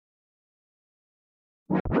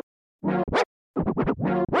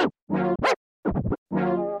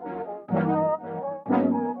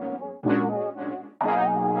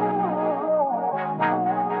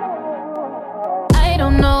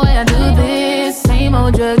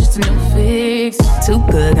Too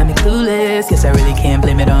good, got me clueless. Guess I really can't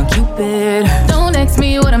blame it on Cupid. Don't ask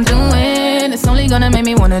me what I'm doing. It's only gonna make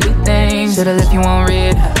me wanna do things. Should've left you on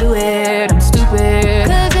red, I blew it, I'm stupid.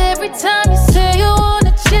 Cause every time you say you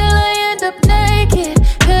wanna chill, I end up naked.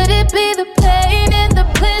 Could it be the pain and the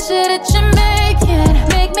pleasure that you're making?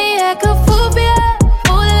 Make me act a fool for you,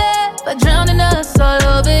 fool it, but drowning us all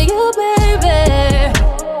over you, baby.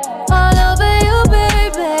 All over you,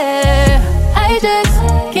 baby. I just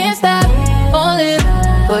can't stop falling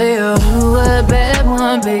for you. A bad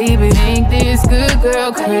one, baby. Ain't this good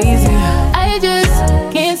girl crazy? I just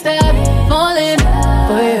can't stop falling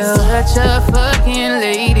for you. Such a fucking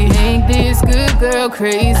lady. Ain't this good girl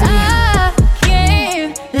crazy? I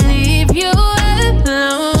can't leave you alone.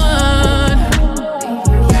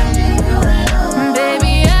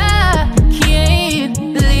 Baby, I can't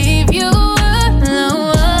leave you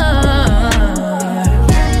alone.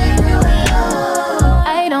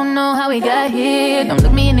 I don't know how we got here. Don't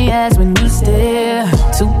look me in the eyes when you stare.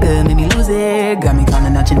 Too good, made me lose it. Got me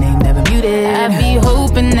calling out your name, never muted. I be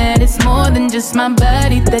hoping that it's more than just my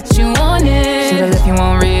body that you wanted. Should've left you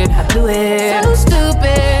on red, I blew it. So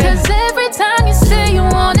stupid. Cause every time you say you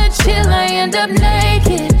wanna chill, I end up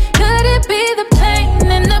naked. Could it be the pain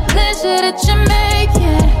and the pleasure that you're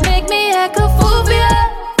making? Make me act a fool for you,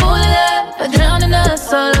 fool it up, for drowning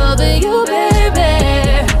us all over you,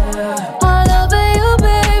 baby. All over you,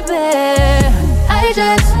 baby. I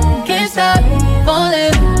just can't stop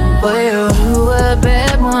falling for you. A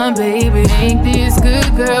bad one, baby. Ain't this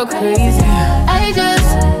good girl crazy? I just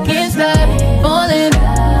can't stop falling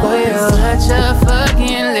for you. Such a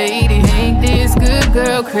fucking lady. Ain't this good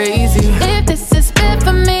girl crazy? If this is fit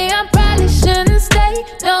for me, I probably shouldn't stay.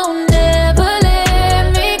 Don't ever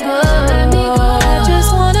let me go. I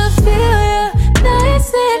just wanna feel you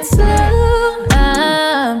nice and slow.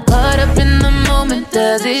 I'm caught up in the moment.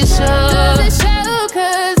 Does it show? Does it show?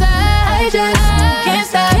 Cause I just can't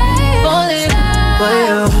stop falling for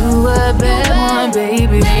you. A bad one,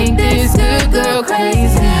 baby. Ain't this good girl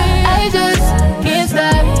crazy? I just can't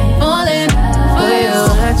stop falling for you.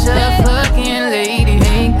 Such a fucking lady.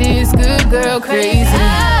 Ain't this good girl crazy?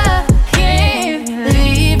 I can't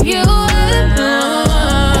leave you alone.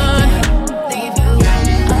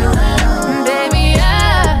 Baby,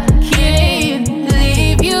 I can't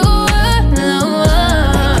leave you alone.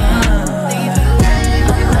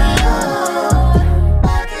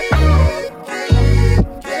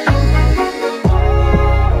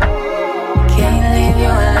 Can't leave you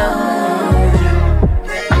alone.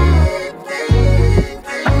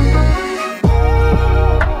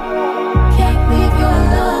 Can't leave you alone.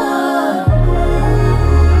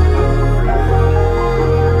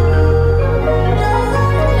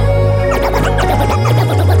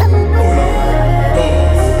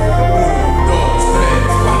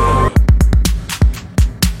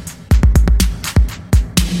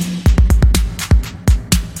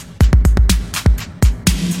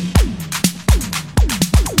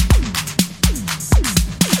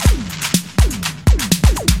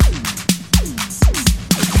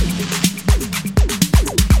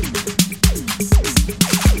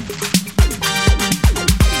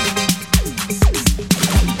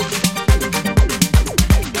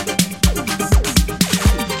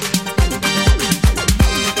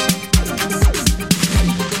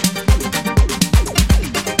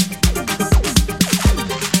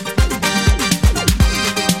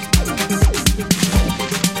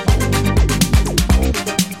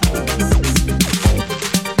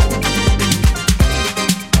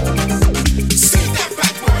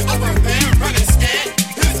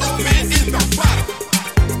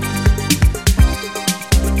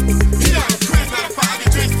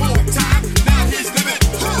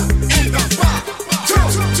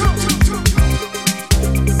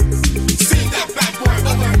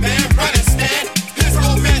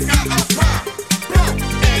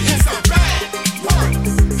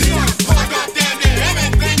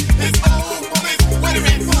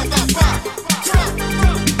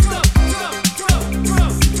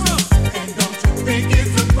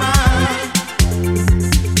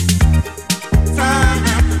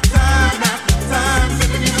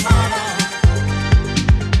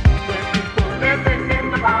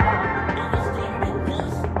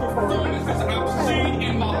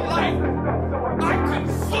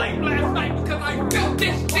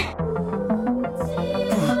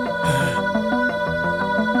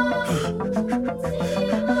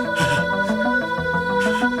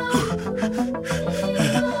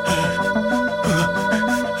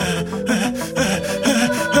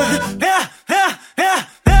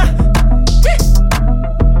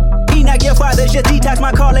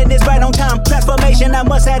 always right on time. Transformation, I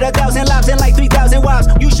must have 1,000 lives and like 3,000 wives.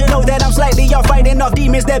 You should know that I'm slightly off, fighting off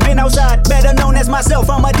demons that been outside. Better known as myself,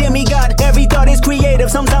 I'm a demigod. Every thought is creative,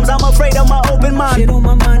 sometimes I'm afraid of my open mind. Shit on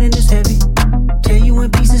my mind and it's heavy. Tear you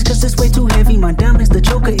in pieces cause it's way too heavy. My diamonds, the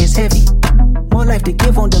choker is heavy. More life to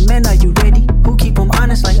give on demand, are you ready? Who keep them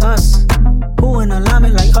honest like us? Who in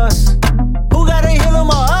alignment like us? Who gotta heal them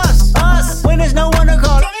or us? Us, when there's no one to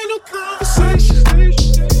call.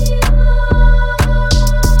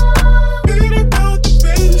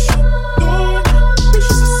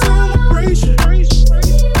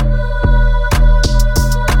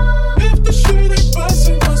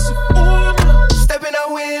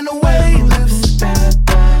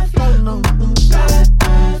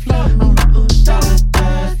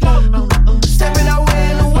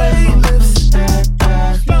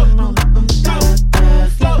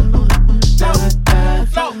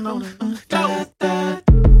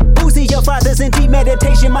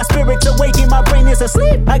 Meditation, my spirit's awakened, my brain is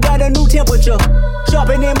asleep. I got a new temperature,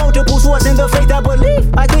 sharpening multiple swords in the faith I believe.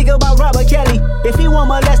 I think about Robert Kelly. If he were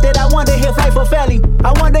molested, I wonder he'll fight for Felly.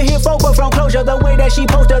 I wonder he'll focus from closure, the way that she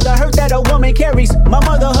posted the hurt that a woman carries. My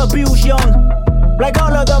mother abused young, like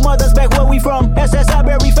all other mothers back where we from. SSI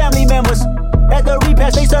bury family members. At the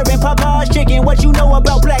repast, they serving Popeye's chicken. What you know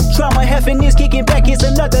about black trauma? Heffing is kicking back, it's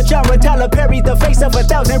another genre. Tyler Perry, the face of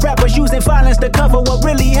 1,000 rappers using violence to cover what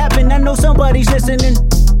really happened. I know somebody's listening.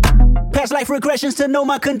 Past life regressions to know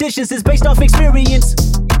my conditions is based off experience.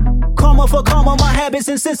 Karma for karma, my habits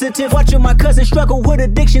insensitive. Watching my cousin struggle with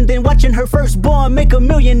addiction, then watching her firstborn make $1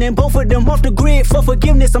 million, and both of them off the grid for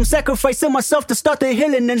forgiveness. I'm sacrificing myself to start the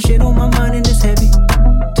healing, and shit on my mind and it's heavy.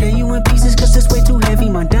 Tear you in pieces cause it's way too heavy.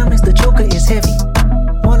 My diamonds, the choker is heavy.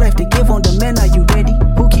 More life to give on demand, are you ready?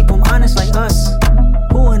 Who keep them honest like us?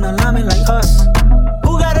 Who in alignment like us?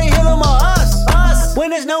 Who gotta heal them or us? Us, when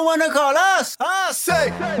there's no one to call us? Us. Say,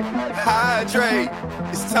 hydrate,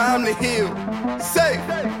 it's time to heal. Say,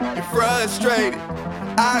 you're frustrated,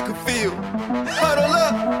 I can feel. Huddle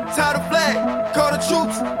up, tie the flag, call the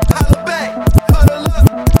troops, holler back. Huddle up,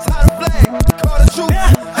 tie the flag, call the troops,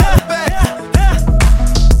 holler back.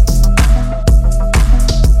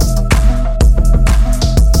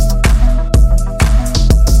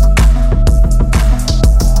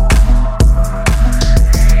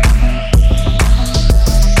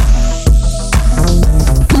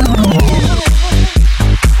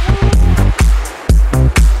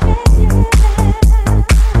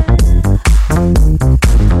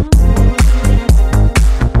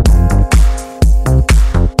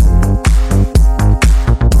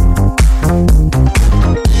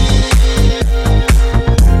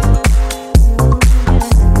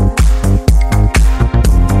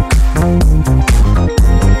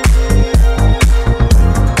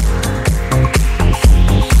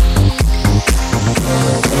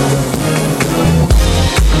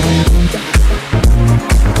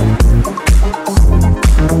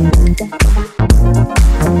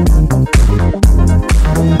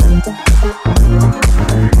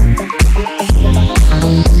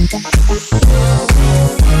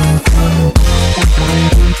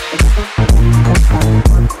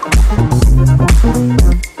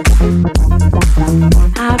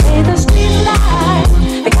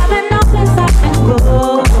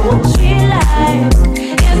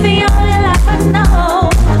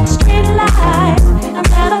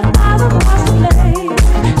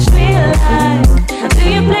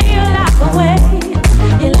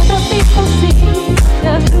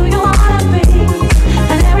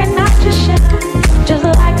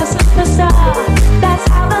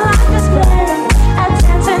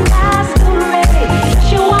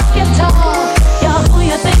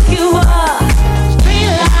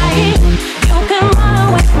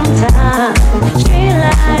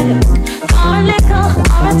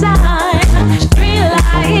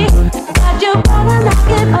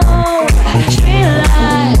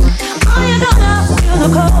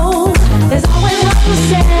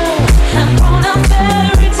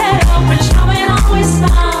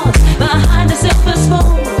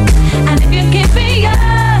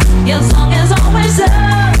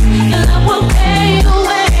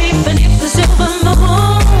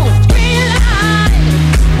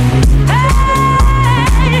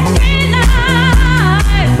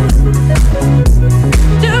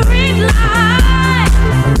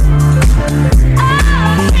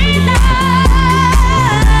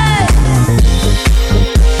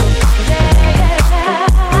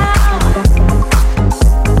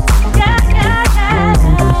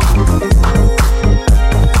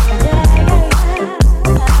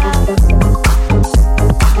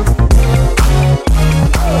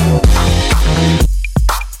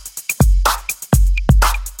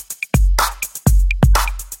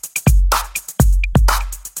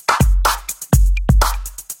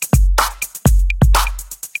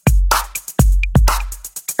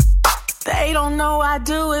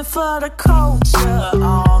 for the culture.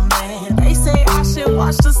 Oh man, they say I should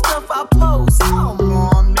watch the stuff I post. Come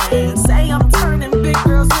on, man. Say I'm turning big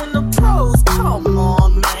girls into pros. Come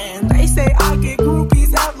on, man. They say I get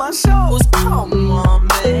groupies at my shows. Come on,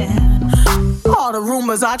 man. All the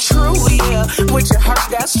rumors are true, yeah. What you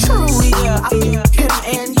heard, that's true, yeah. I hear him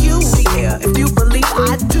and you, yeah. If you believe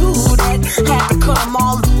I do that, had to cut them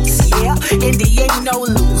all loose, yeah. And there ain't no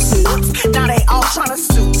loose lips. Now they all tryna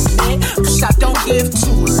sue me. Wish I don't give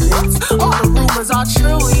two lips. All the rumors are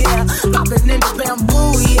true, yeah. I've been in the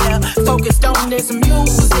bamboo, yeah. Focused on this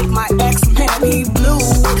music. My ex-man, he blew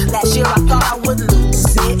it. Last year I thought I would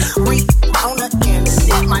lose it. Read on the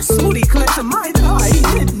internet. My smoothie cleanser might die.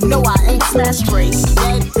 No, I ain't smashed straight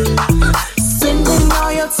yet. Spending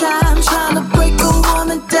all your time trying to break a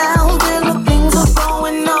woman down. Real things are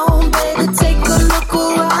going on. Better take a look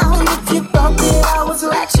around. If you thought that I was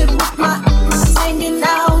ratchet with my hanging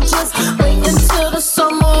out, just wait until the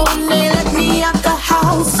summer when they let me out the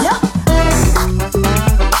house. Yeah.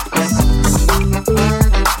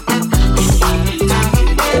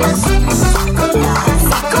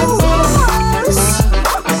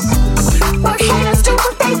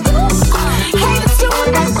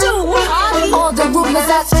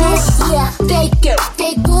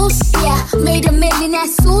 Fake boobs, yeah. Made a million at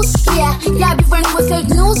suits, yeah. Y'all be running with fake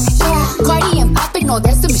news, yeah. Cardi and poppin', no,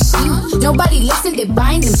 that's the machine. Nobody listen, they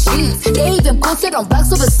buying them jeans. They even posted on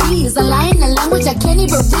blocks overseas. I'm lying in language I can't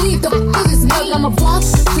even read. The f*** is me, I'm a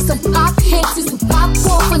boss to some pop hits, to some pop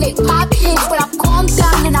off when they pop hits. But I'm calmed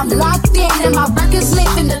down and I'm locked in, and my records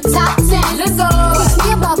live in the top 10. Let's go. Teach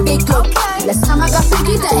me about big girl. Last time I got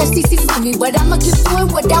freaky, the STC sued me, but I'ma keep doing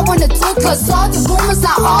what I wanna do, cause all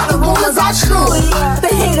the rumors are true. Yeah. They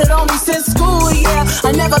hated on me since school, yeah.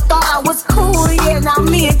 I never thought I was cool, yeah. Now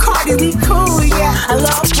me and Cardi, we cool, yeah. I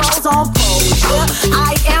love pros on pros, yeah.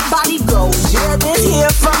 I am body gold, yeah. This here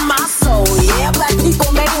from my soul, yeah. Black people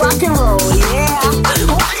make rock and roll, yeah.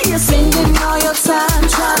 Why you spending all your time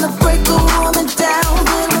trying to break a woman down?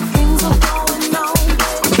 Little things are going on.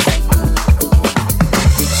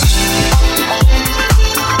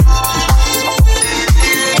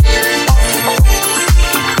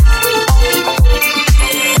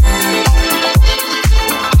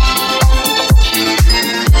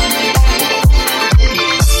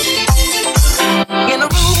 In a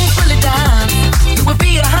room full of dimes, you would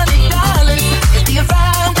be a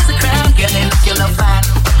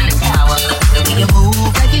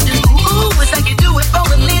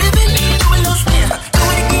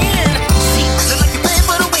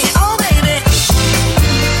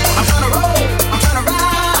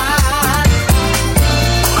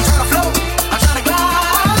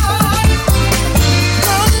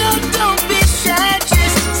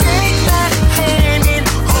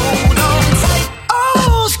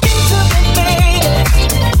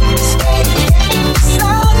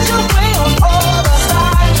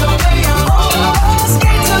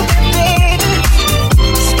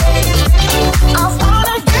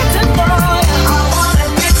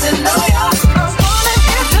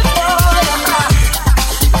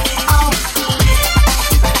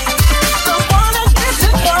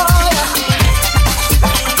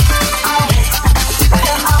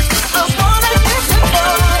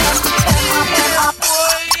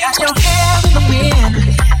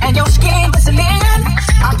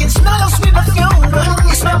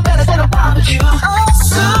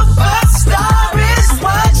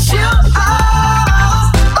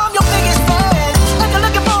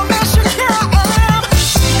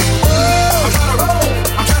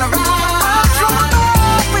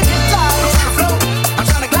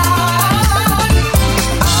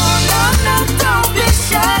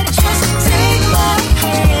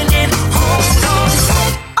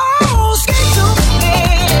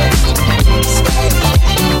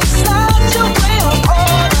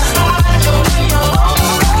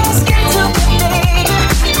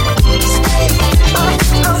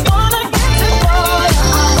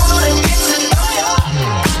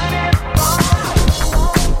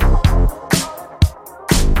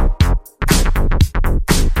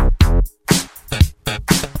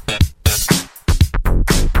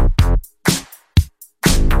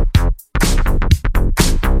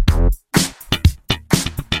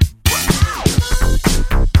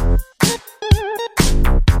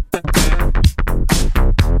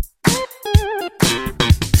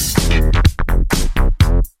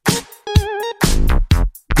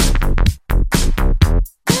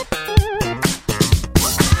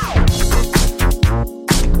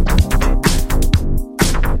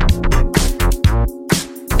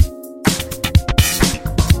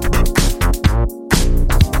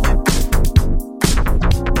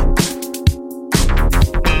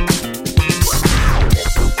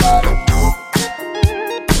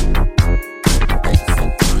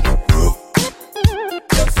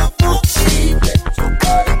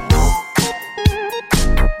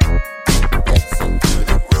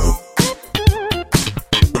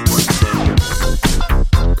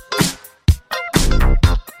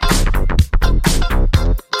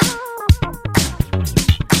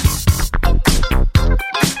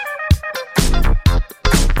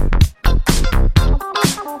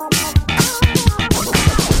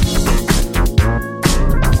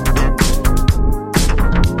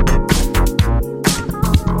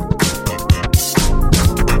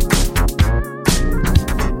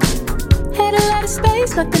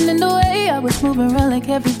tucking in the way, I was moving around like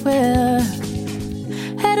everywhere.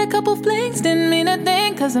 Had a couple flings, didn't mean a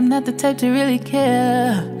thing, cause I'm not the type to really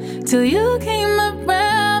care. Till you came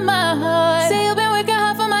around my heart. Say you've been working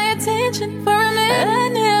hard for my attention for a minute. I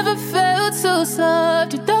never felt so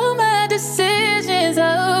soft. You throw my decisions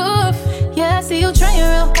off. Yeah, I see you trying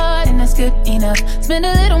real hard, and that's good enough. Spend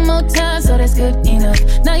a little more time, so that's good enough.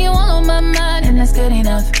 Now you all on my mind, and that's good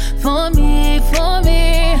enough. For me,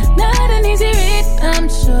 not an easy read, I'm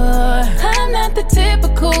sure. I'm not the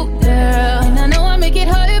typical girl, and I know I make it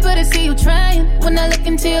hard, but I see you trying. When I look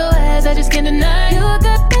into your eyes, I just can't deny. You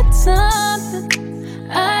got that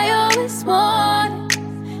something I always wanted.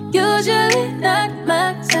 Usually not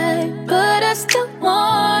my type, but I still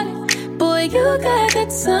want it. Boy, you got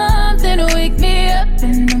that something to wake me up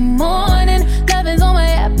in the morning. Loving's on my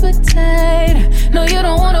appetite. No, you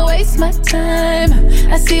don't wanna waste my time.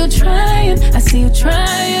 I see you trying, I see you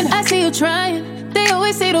trying, I see you trying. They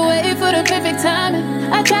always say to wait for the perfect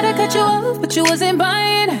timing. I tried to cut you off, but you wasn't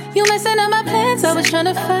buying. You messing up my plans, I was trying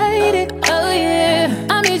to fight it. Oh yeah,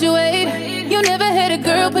 I made you wait. You never had a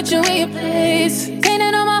girl put you in your place.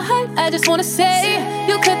 Painted on my heart, I just wanna say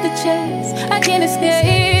you cut the chase, I can't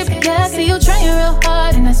escape. Yeah, I see you trying real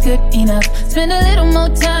hard, and that's good enough. Spend a little more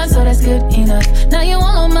time, so that's good enough. Now you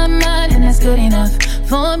all on my mind, and that's good enough.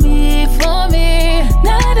 For me,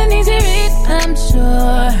 not an easy read, I'm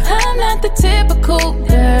sure. I'm not the typical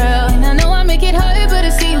girl, and I know I make it hard, but I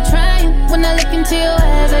see you trying. When I look into your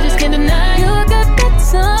eyes, I just can't deny. You got that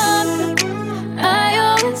something I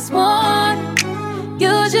always want.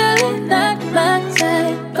 Usually not my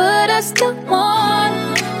type, but I still want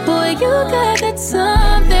it. Boy, you got that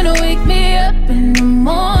something to wake me up in the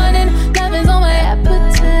morning. Loving's on my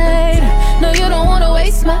appetite. No, you don't wanna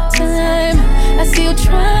waste my time. I see you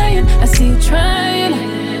trying, I see you trying.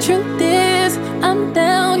 Truth is, I'm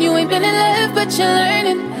down. You ain't been in love, but you're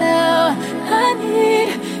learning how. I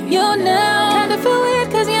need you now. Kinda feel weird,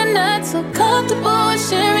 cause you're not so comfortable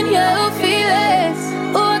sharing your feelings.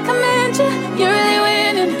 Oh, I commend you, you're really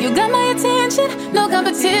winning. You got my attention, no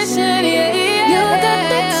competition, yeah, yeah. You got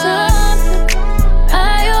that something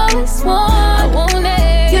I always want. I want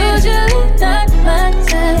it. Usually not my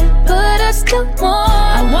type, but I still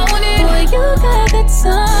want. I want it. Boy, you got that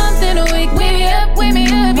something to wake me up,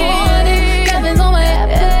 yeah. Loving's on my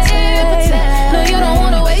appetite. No, you don't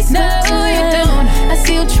wanna waste no, you don't. I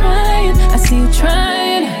see you trying, I see you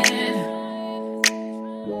trying.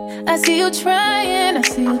 I see you trying, I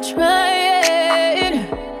see you trying.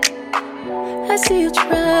 I see you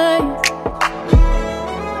trying.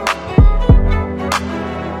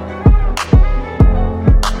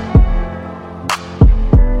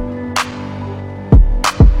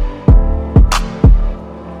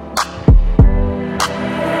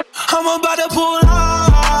 I'm about to pull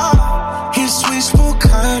up, hit switch for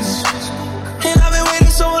curtains. And I've been waiting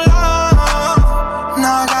so long,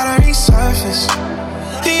 now I gotta resurface.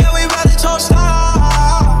 Yeah, we about to toast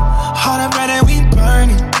up, all the bread that we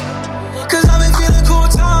burning. Cause I've been feeling cool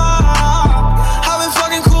time, I've been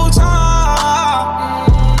fucking cool time.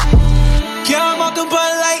 Yeah, I'm off the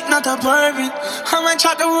Bud Light, not the bourbon. I might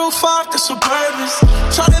chop the roof off the Suburbans.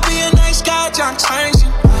 Tryna be a nice guy, John changing.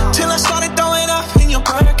 Till I started throwing up in your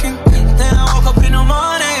Birkin. Then I woke up in the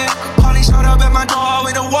morning, Polly showed up at my door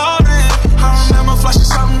with a warning. I remember flushing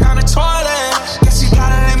something down the toilet. Guess you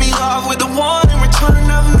gotta let me off with the warning. Return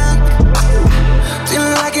another neck.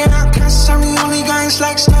 Feeling like an outcast, I'm the only guy in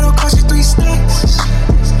slacks that'll cost you 3 stacks.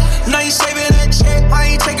 Now you saving that check,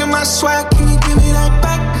 why you taking my swag? Can you give me that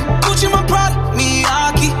back? Gucci my product,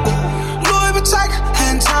 Miyake, Louis Vuitton,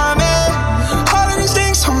 and Tommy. All of these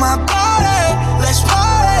things on my body, let's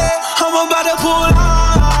party. I'm about to pull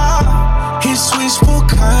up, hit switch for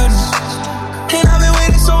curtains. And I've been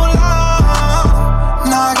waiting so long,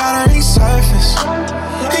 now I gotta resurface.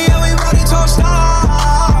 Yeah, we about to toast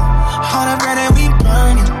up, all the bread that we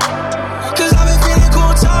burning. Cause I've been feeling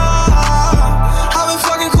cool time, I've been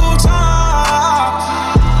fucking cool time.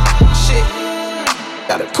 Shit,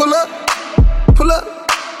 gotta pull up,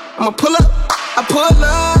 I'ma pull up, I pull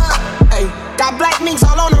up. Ayy, got black minks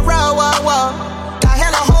all on the road, whoa, whoa. Got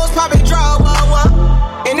hella hoes poppin' draw, whoa,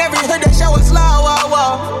 whoa. In every hood that show us low, whoa,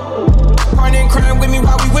 whoa. Partner in crime with me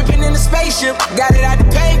while we whippin' in the spaceship. Got it out the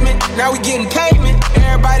pavement, now we getting payment.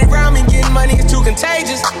 Everybody around me getting money is too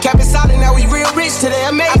contagious. Kept it solid, now we real rich today,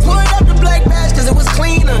 amazing. I pulled up the black badge cause it was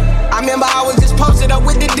cleaner. I remember I was just posted up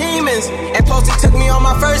with the demons. And Posty took me on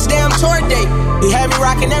my first damn tour date. He had me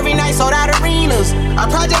rocking every night, sold out arenas. A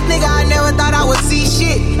project nigga, I never thought I would see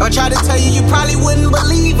shit. If I tried to tell you, you probably wouldn't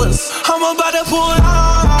believe us. I'm about to pull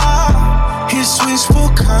up, hit switch for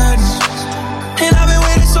curtains. And I've been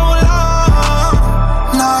waiting so long,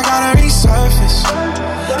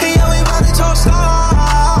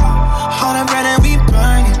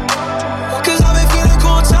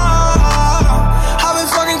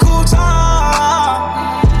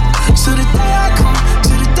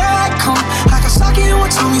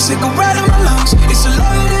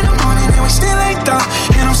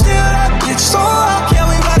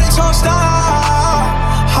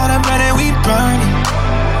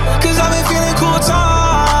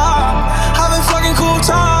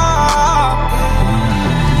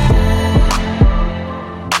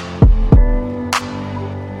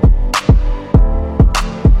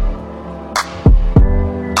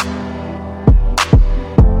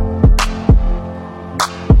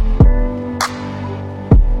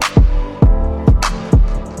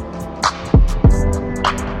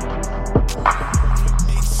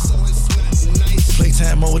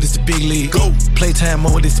 mode, it's the big league. Go. Playtime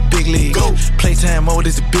mode, it's the big league. Go. Playtime mode,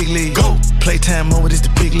 it's the big league. Go. Playtime mode, it's the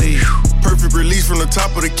big league. Perfect release from the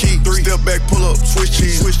top of the key. 3 step back, pull up, switch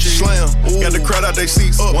cheese, slam. Ooh. Got the crowd out they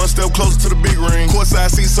seats. Up. 1 step closer to the big ring. Courtside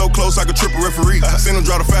seats so close I could trip a referee. Seen them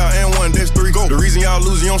draw the foul and 1, that's 3. Go. The reason y'all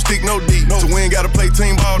losing, you don't stick no deep. No. To win, gotta play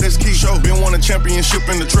team ball, that's key. Show. Been won a championship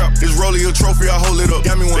in the trap. It's Rollie a trophy, I hold it up.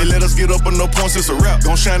 Got me one. They let us get up on no points, it's a rap.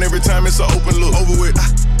 Gon' shine every time it's an open look. Over with.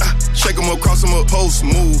 Shake 'em up, cross 'em up, post,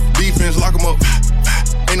 move, defense, lock 'em up.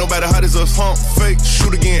 Ain't nobody hot as us, hump, fake,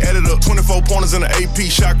 shoot again, edit up. 24 pointers in the AP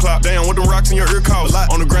shot clock. Damn, with them rocks in your ear calls.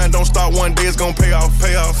 On the grind, don't stop, one day it's gon' pay off.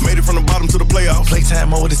 Made it from the bottom to the playoffs. Playtime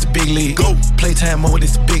mode, it's the big league. Go. Playtime mode,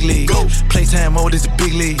 it's the big league. Go. Playtime mode, it's the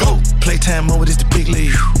big league. Go. Playtime mode, it's the big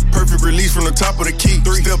league. Perfect release from the top of the key.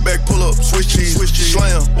 3 step back, pull up, switch cheese,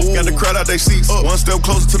 slam. Ooh. Got the crowd out they seats. Up. 1 step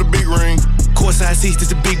closer to the big ring. Courtside seats,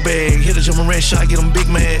 it's a big bag. Hit a jumping red shot, get them big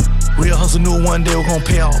mad. Real hustle knew one day we're gon'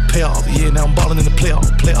 pay off. Yeah, now I'm ballin' in the playoff.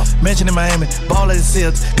 Mention in Miami, ball at the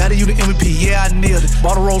Celtics. Gotta you the MVP, yeah, I nailed it.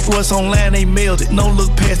 Bought a Rolls Royce online, they mailed it. No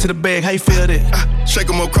look past to the bag, how you feel that? Shake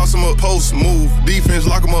 'em up, cross 'em up, post, move, defense,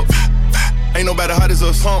 lock 'em up. Ain't nobody hot as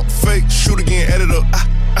us, hump, fake, shoot again, edit up.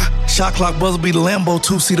 Shot clock buzzer be the Lambo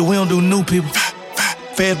 2-seater, we don't do new people.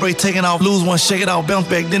 Fast break taking off, lose one, shake it off, bounce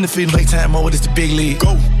back, then defeat. Playtime mode, it's the big league.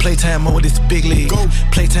 Go. Playtime mode, it's the big league. Go.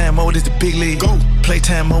 Playtime mode, it's the big league. Go.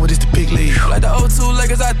 Playtime mode, it's the big league. Like the 02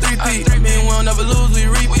 Lakers, I 3-peat. I mean, we don't never lose, we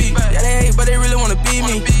repeat. Yeah, they hate, but they really wanna beat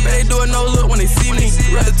me. But they do it no look when they see me.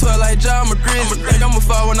 Rather 12 like John McGrizzy. Think I'ma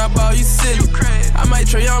fall when I ball, you silly. I might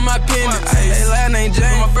trade on my pendant. They last name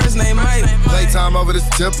James, my first name Mike. Playtime over this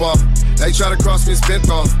tip off. They try to cross me, spent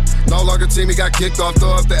off. No longer team, he got kicked off.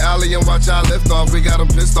 Throw up the alley and watch I lift off. We got him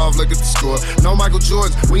pissed off, look at the score. No Michael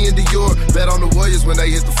Jordan, we in Dior. Bet on the Warriors when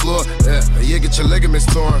they hit the floor. Yeah, get your ligaments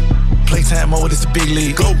torn. Playtime mode, it's the big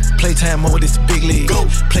league. Go. Playtime mode, it's the big league. Go.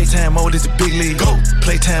 Playtime mode, it's the big league. Go.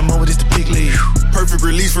 Playtime mode, it's the big league. Perfect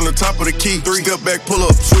release from the top of the key. 3 step back, pull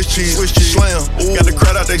up, switch cheese, slam. Ooh. Got the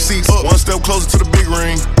crowd out they seats. Up. 1 step closer to the big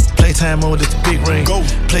ring. Playtime mode, it's the big ring. Go.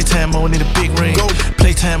 Playtime mode, need a big ring. Go.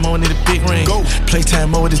 Playtime mode, need a big ring. Go.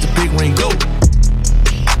 Playtime mode, is the big ring. Go.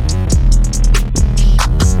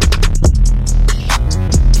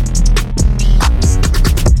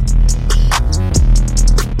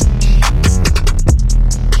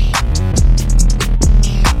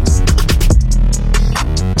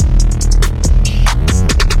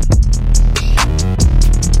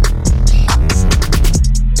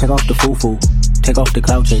 Take off the foo-foo, take off the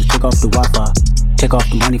cloud chase, take off the Wi-Fi, take off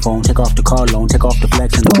the money phone, take off the car loan, take off the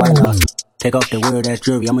flex and the White House. Take off the weird ass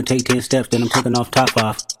jewelry, I'ma take 10 steps, then I'm taking off top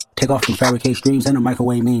 5. Take off the fabricate streams and the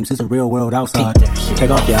microwave memes, it's a real world outside. Take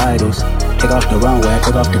off your idols, take off the runway,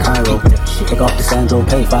 take off the Cairo, take off the Sandro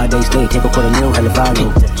pay, 5 days stay, take off for the meal, hella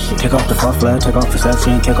follow. Take off the fuffler, take off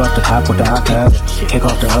perception, take off the cop with the iPad, take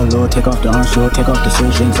off the allure, take off the unsure, take off the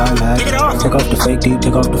decisions I had. Take off the fake deep,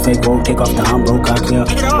 take off the fake woke, take off the I'm broke, I care.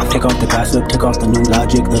 Take off the gossip, take off the new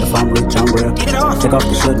logic, that if I'm rich, I'm real. Take off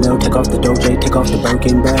the shit mill, take off the Doja, take off the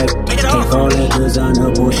Birkin bag. Take all that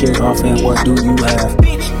designer bullshit off and what do you have?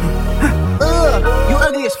 You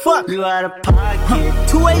ugly as fuck. You out of pocket.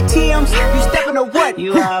 2 ATMs, you stepping to what?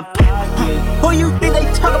 You out of pocket. Who you think they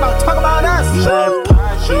talk about? Talk about us. You out of pocket.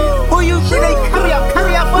 Who you think they carry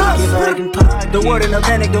out for us? The world in a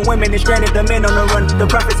panic, the women is stranded, the men on the run. The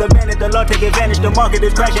profits abandoned, the law take advantage, the market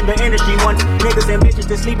is crashing, the industry wants niggas and bitches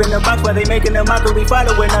to sleep in the box while they making a mockery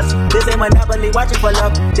following us. This ain't monopoly, watching for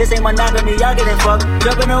love. This ain't monogamy, y'all getting fucked.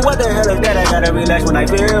 Jumping on what the hell is that? I gotta relax when I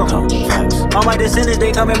feel. All my descendants,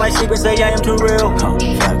 they come in my sleep and say I am too real.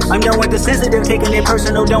 I'm done with the sensitive, taking it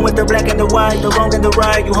personal, done with the black and the white, the wrong and the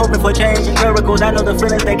right. You hoping for change and miracles, I know the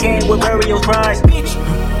feelings that came with burial cries. Bitch.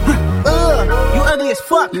 You ugly as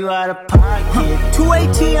fuck. You out of pocket. 2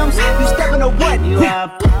 ATMs, you stepping to what? You out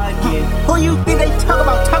of pocket. Who you think they talk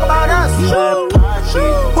about? Talk about us. You out of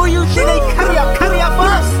pocket. Who you think they carry out for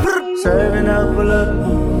us? Serving up a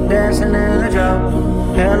look, dancing in a drop.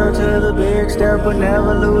 Hell to the big step, but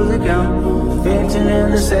never lose a count. Venting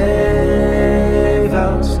in the safe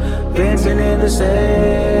house. Venting in the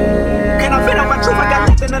safe. Can I vent on my truth? I got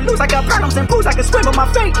nothing to lose. I got problems and booze. I can swim with my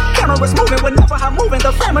fate. Cameras moving whenever I'm moving.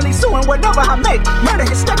 The family suing whatever I make. Murder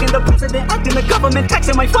is stuck in the president acting. The government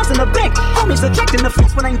taxing my funds in the bank. Homies ejecting the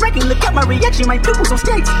fence when I'm breaking. Look at my reaction. My pupils on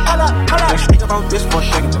stakes. Hold up. Let's think about this for a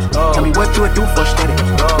second. Tell me what you would do for steady.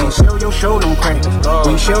 When you sell your show, no credit.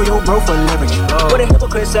 When you sell your bro for leverage. What a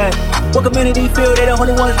hypocrite said. What community feel they the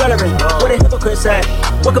only ones relevant? What a hypocrite said.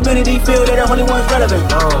 What community feel they the only ones relevant?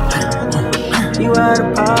 You out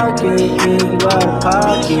of pocket, yeah, you out of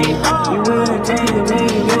pocket. You entertaining me,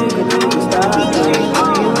 you make a nigga stop it.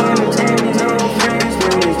 You entertaining no friends,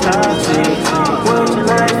 but it's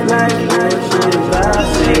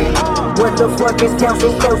can tell so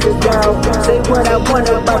close to down. Say what I want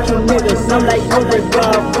about you niggas, I'm like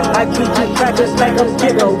overdog. I treat you crackers like I'm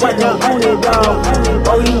Jigga, watch me own it all.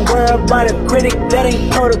 Oh, you worry about a critic, that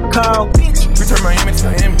ain't protocol. We turn Miami to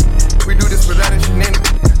Miami. We do this without a shenanigan.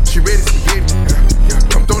 She ready to get it.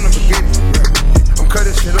 I'm throwing them spaghetti. I'm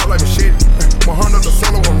cutting shit up like machete. 100 the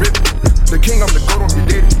solo, I'm ripping. The king, I'm the goat, I'm your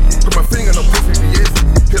daddy. Put my finger in the pussy, yes.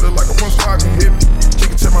 Hit her like a one star, I can hit me. She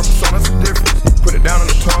can tell my persona, that's the difference. Put it down in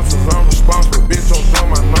the tongue, so I'm responsible. Bitch, don't know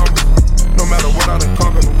my number. No matter what I done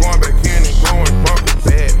conquered, I'm going back in and going bumping.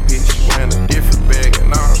 Bad bitch, she wearing a different bag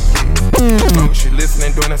and all her bitch. Long as she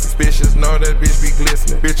listening, doing that suspicious, know that bitch be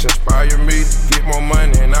glistening. Bitch inspire me to get more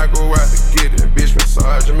money and I go out to get it. Bitch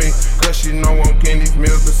massaging me, cause she know I'm getting these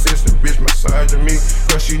meals consistent. Bitch massaging me,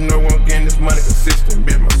 cause she know I'm getting this money consistent.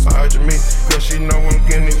 Bitch massaging me, cause she know I'm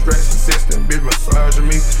getting these racks consistent. Bitch massaging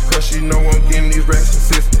me, cause she know I'm getting these racks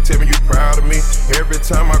consistent. Tell me you proud of me. Every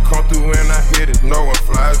time I come through and I hit it, no one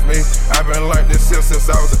flies me. I've been like this since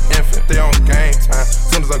I was an infant. They on game time.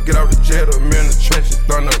 Soon as I get out the jet, I'm in the trenches,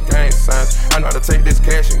 throwing up gang signs. I know how to take this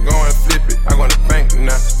cash and go and flip it. I go to the bank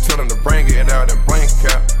now. Tell them to bring it out and blank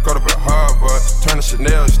out. Go to the Harvard, turn the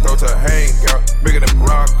Chanel store to a hangout. Bigger than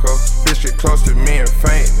Morocco. Bitch get close to me and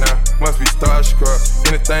faint now. Must be starstruck.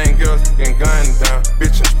 Anything else can gun down.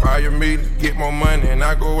 Bitch inspire me to get more money and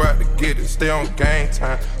I go out to get it. Stay on game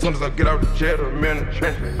time. Soon as I get out the jet, I'm in the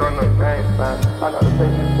trenches, throwing up gang signs. I know how to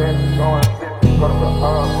take this cash and go and flip it. Go to the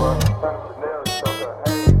Harvard, turn the Chanel store to a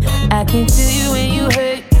hangout. I can feel you when you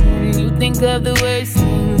hurt and you think of the worst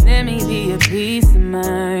things. Let me be a peace of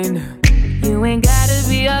mind. You ain't gotta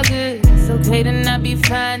be all good, it's okay to not be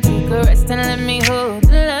fine. Take a rest and let me hold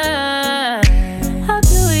the line. I'll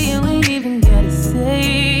do it, you ain't even gotta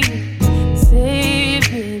save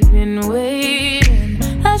it, been waiting.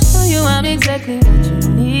 I'll show you I'm exactly what you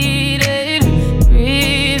needed.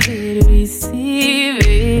 Breathe it, receive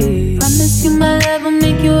it. Promise you my love will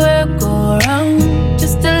make your world go round.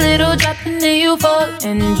 Just a little drop and then you fall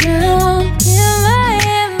and drown. In my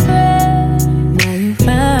embrace, now you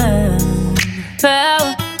found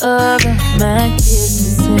power over my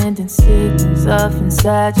kisses, sending signals off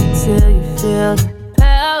inside you till you feel the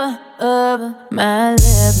power over my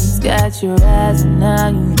levels. Got your eyes and now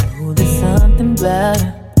you know there's something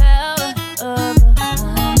better. Power over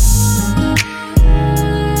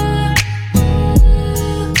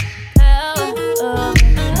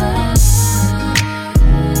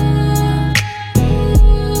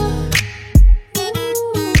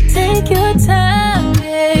your time,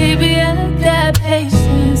 baby, I got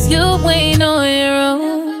patience. You ain't on your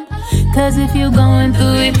own. Cause if you going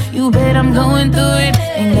through it, you bet I'm going through it.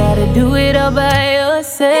 Ain't gotta do it all by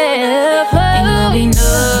yourself. Ain't gonna be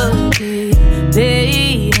no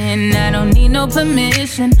debating. I don't need no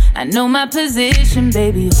permission. I know my position,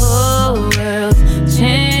 baby. Whole world's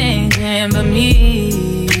changing but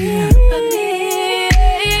me.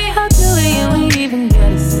 I'll do it, you ain't even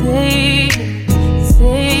gotta say it.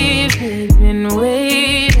 Been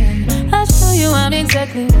waiting. I'll show you I'm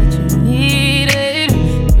exactly what you needed.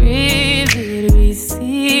 Breathe it,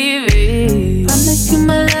 receive it. Promise you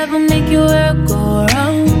my love will make your world go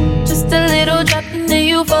round. Just a little drop and then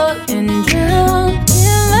you fall and drown.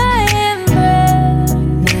 In my embrace,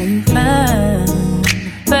 now you found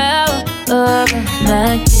power over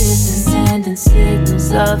my kisses, sending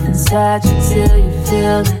signals off inside you till you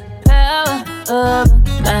feel the power over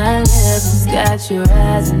my levels. Got your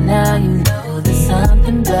eyes and now you know there's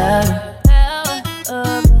something better. Power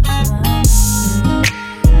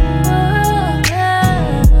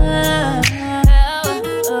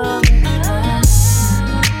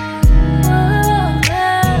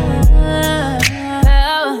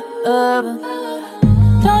over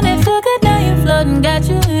Don't it feel good now you're floating, got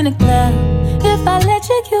you in a cloud. If I let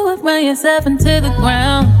you would run yourself into the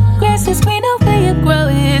ground. Grass is green up where you grow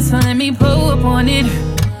it, so let me pull up on it.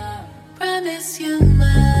 Promise you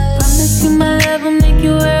my love will make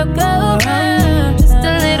your world go round. Just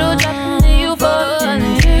a little drop and then you fall in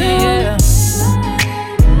it. Yeah.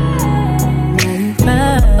 Now you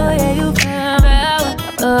found, oh yeah, you found power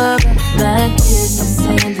over my kisses,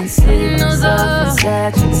 sending signals off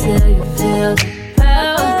inside you till you feel the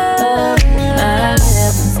power over my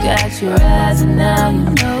levels. Got your eyes and now you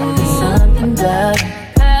know there's something better.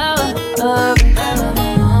 Power over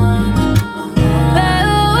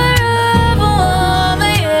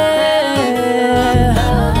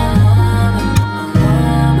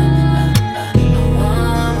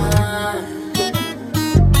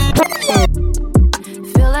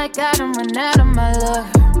I done run out of my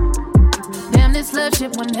love. Damn, this love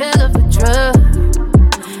shit one hell of a drug.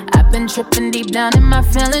 I've been tripping deep down in my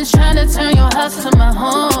feelings, trying to turn your house to my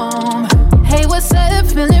home. Hey, what's up?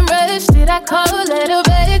 Feeling rushed? Did I call at a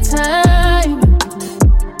bad time?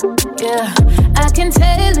 Yeah, I can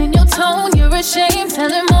tell in your tone you're ashamed,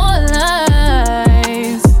 telling more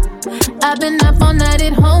lies. I've been up all night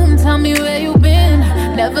at home, tell me where you been.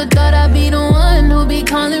 Never thought I'd be the one who'll be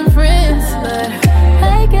calling friends, but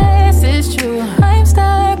I guess it's true, I'm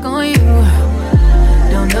stuck on you.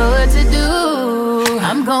 Don't know what to do.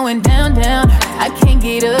 I'm going down, down, I can't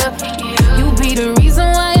get up. You be the reason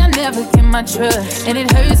why I never get my trust, and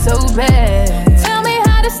it hurts so bad. Tell me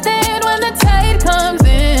how to stand when the tide comes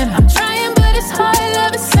in. I'm trying, but it's hard,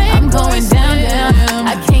 love is same. I'm going down, down,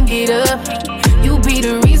 I can't get up. You be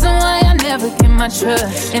the reason why I never get my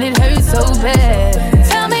trust, and it hurts so bad.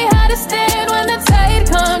 Tell me how to stand when the tide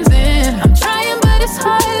comes in. I'm trying, but it's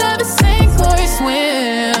hard, love is sink or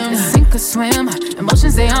swim. Sink or swim,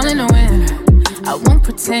 emotions they all in the wind. I won't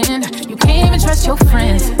pretend, you can't even trust your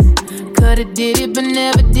friends. Could've did it, but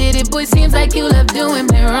never did it. Boy, seems like you love doing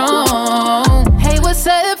me wrong. Hey, what's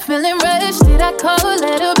up? Feeling rushed? Did I call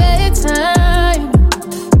at a bad time?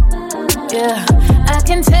 Yeah, I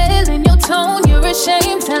can tell in your tone you're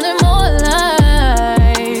ashamed, telling more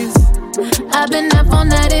lies. I've been up all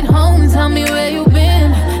night at home, tell me where you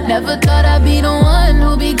been. Never thought I'd be the one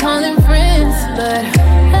who'll be calling friends, but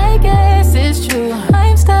I guess it's true,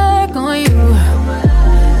 I'm stuck on you.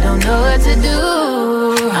 Don't know what to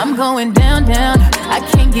do. I'm going down, down, I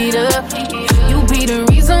can't get up. You be the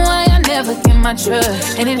reason why I never get my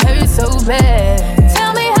trust, and it hurts so bad.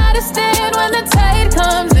 Tell me how to stand when the tide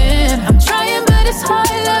comes in. I'm trying, but it's hard,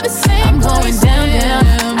 love is same. I'm going down, down,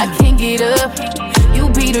 I can't get up. You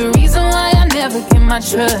be the reason why I never get my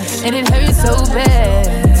trust, and it hurts so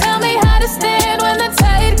bad. Tell me how to stand when the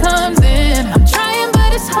tide comes in. I'm trying,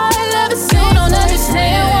 but it's hard, love is same. You don't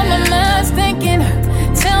understand what my mind's thinking.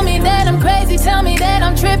 Tell me that I'm crazy, tell me that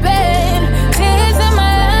I'm tripping. Tears in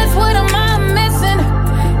my eyes, what am I missing?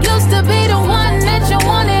 Used to be the one that you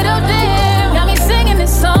wanted, oh damn. Got me singing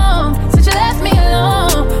this song, since you left me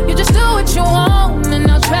alone. You just do what you want,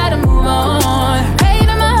 and I'll try to move on. Pain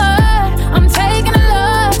in my heart, I'm taking a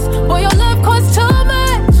loss. Boy, your love costs too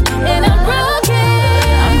much, and I'm broken.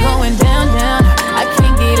 I'm going down, down, I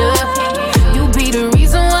can't get up. You be the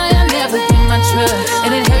reason why I never get my trust,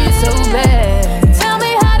 and it hurts so bad.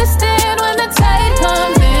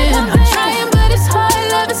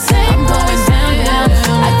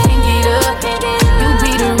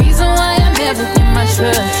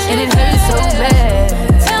 And it hurts so bad.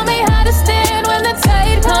 Tell me how to stand when the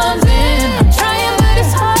tide comes in. I'm trying, but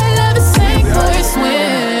it's hard, love is sink or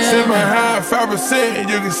swim. Sit behind 5%,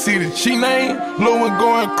 you can see the cheat name. Low one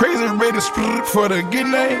going crazy, ready to split for the good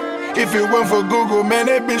name. If it wasn't for Google, man,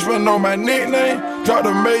 that bitch wouldn't know my nickname. Dropped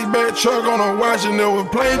a Maybach truck on a watch and it was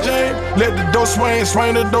plain Jane. Let the door swing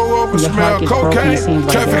the door open, smell cocaine.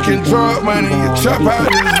 Traffic and drug money, you chop out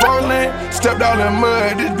in the rolling. Stepped out in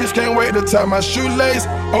mud, this bitch can't wait to tie my shoelace.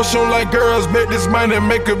 Ocean like girls, bet this money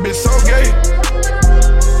make a bitch so gay.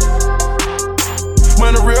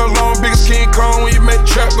 Money real long, biggest King Kong when you make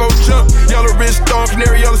trap go jump. Yellow wrist stone,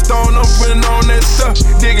 canary yellow stone, I'm putting on that stuff.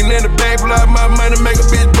 Digging in the bank, pull out my money, make a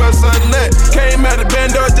bitch bust a nut. Came out the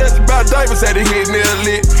band door just about diapers, had to hit me a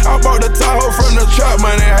lick. I bought the Tahoe from the trap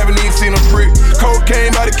money, haven't even seen a brick. Cocaine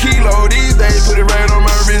by the kilo, these days put it right on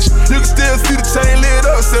my wrist. You can still see the chain lit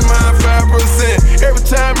up, set mine 5%. Every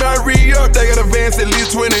time I re-up, they got advance at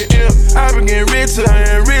least 20 M. I been getting richer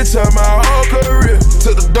and richer my whole career.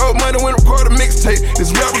 Took the dope money, went record a mixtape. This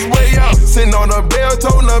rap was way out, sitting on a bell,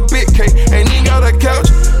 toting a big cake. Ain't even got a couch.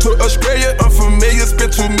 To Australia, unfamiliar,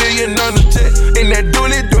 spent $2 million on the jet. In that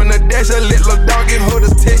dually, doing the dash, I let little dog get hold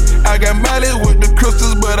of tech. I got mileage with the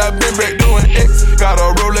crystals, but I been back doing X. Got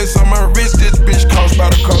a Rolex on my wrist, this bitch cost by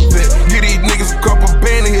the Corvette. Get these niggas a couple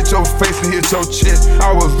bands and hit your face and hit your chest. I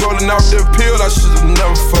was rolling off the pill, I should've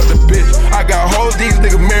never fucked the bitch. I got hoes, these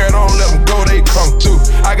niggas married, I don't let them go, they come through.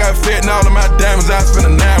 I got fat and all of my diamonds, I spent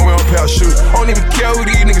a 9 on a pair of shoes. I don't even care who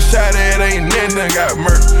these niggas shot at, ain't nothing got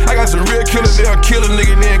murked. I got some real killers, they'll kill a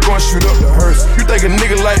nigga, then go and shoot up the hearse. You think a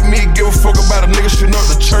nigga like me give a fuck about a nigga shooting up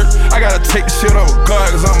the church? I gotta take the shit over God,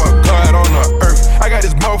 cause I'm a God on the earth. I got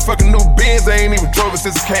this motherfucking new Benz, I ain't even drove it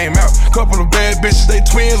since it came out. Couple of bad bitches, they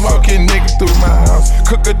twins, walking niggas through my house.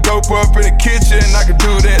 Cook a dope up in the kitchen, I can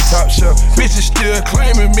do that top shelf. Bitches still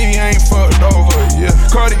claiming me, I ain't fucked over, yeah.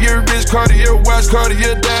 Cartier wrist, Cartier watch,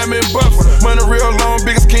 Cartier diamond buffer. Money real long,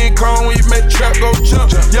 biggest King Kong when you make trap go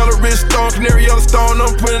jump. Yellow wrist stone, canary yellow stone,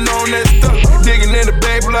 I'm putting on that stuff. Digging in the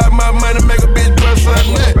bag, pull out my money, make a bitch bust her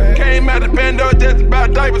nut. Came out the band door just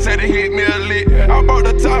about diapers, had to hit me a lick. I bought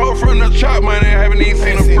the Tahoe from the trap money, haven't even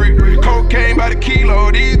seen a brick. Cocaine by the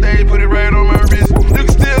kilo, these days put it right on my wrist. You can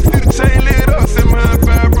still see the chain lit up, set mine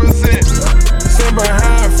 5%. from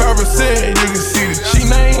behind, 5%, you can see the G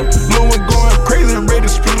name. No one going crazy, ready to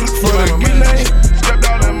split it for the G name. Stepped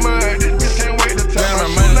out in mud, this bitch can't wait to tell my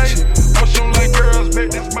money. I'm shooting like girls,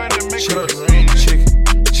 bet this money make it rain.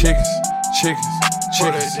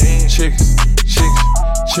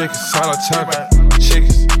 Chickens, all I talk about.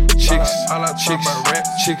 Chickens,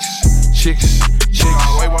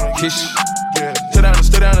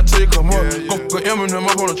 Stay down until you come up. Go for Eminem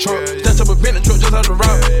up on the truck. Snatch up a Bentley truck just out the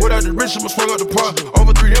rock. Without the rich, I'ma swing up the park.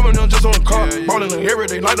 Over 3 Eminem just on the car. Ballin' every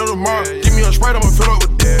day, night on the mark. Give me a Sprite, I'ma fill up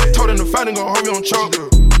with that. Told him the fighting gon' hold me on chalk.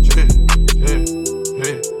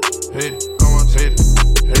 Hey, I want to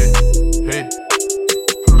hey.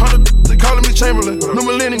 100 they calling me Chamberlain. New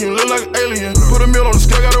millennium, look like an alien. Put a meal on the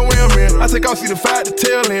scale, got a wham in. I take off, see the fight, the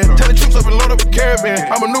tail end. Tell the troops up and load up a caravan.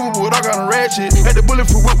 I'm maneuverable, I got a ratchet. Had the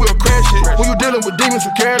bulletproof whip, we'll crash it. When you dealing with demons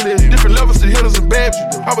from careless, different levels to hitters and bad.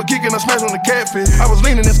 I was kicking, I smashed on the catfish. I was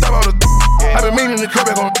leaning and stop all the I been meaning to cut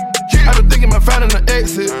back on. I been thinking about finding an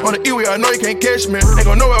exit. On the E-way, I know you can't catch me. Ain't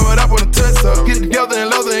gon' know where I put a touch up. Get it together in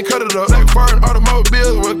leather and cut it up. Like foreign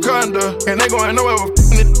automobiles with Wakanda. And they gon' know where we're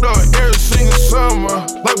f***ing it up every single summer.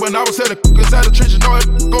 Like when I was selling inside the trenches, know it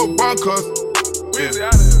go bonkers.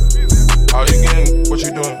 All you getting, what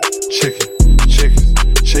you doing? Chicken.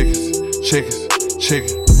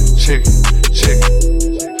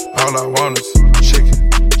 All I want is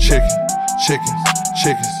chicken.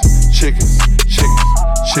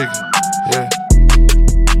 Yeah.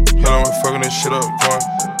 Hell, I'm fucking this shit up, boy.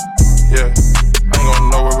 Yeah. I ain't gonna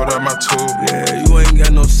nowhere without my tool. Yeah, you ain't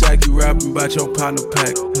got no sack, you rapping about your partner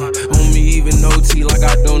pack. On me, even OT, like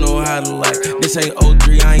I don't know how to like. This ain't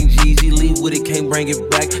 03, I ain't Jeezy, leave with it, can't bring it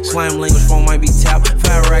back. Slam language phone might be tapped.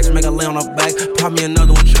 5 racks, make her lay on her back. Pop me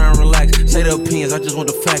another one, try and relax. Say the opinions, I just want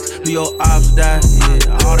the facts. Do your ops die?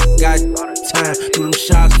 Yeah, all the guys time. Do them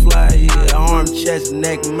shots fly? Yeah, arm, chest,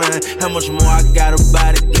 neck, mine. How much more I gotta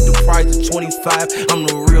buy to get the price to 25? I'm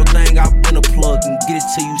the real thing, I've been a plug and get it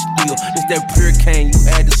till you steal. This that pure cane, you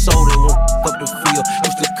add the soda, it won't f*** up the feel.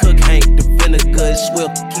 Used to cook Hank, the vinegar, it's swell,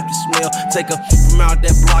 keep the smell. Take her from out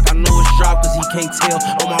that block, I know it's drop cause he can't tell.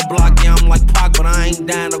 On my block, yeah, I'm like Pac, but I ain't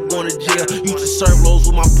dying or going to jail. Used to serve lows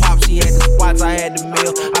with my pops, she had the spots, I had the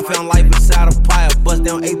mail. I found life inside a pile, bust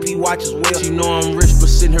down AP watch as well. She know I'm rich, but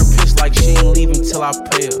sitting her pissed like she ain't leaving till I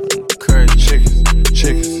pay her. Courage. Chickens.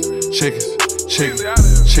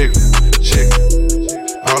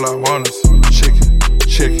 All I want is chicken.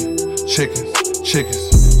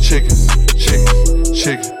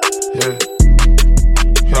 Yeah.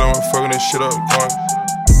 Hell, I'm fucking this shit up, boy.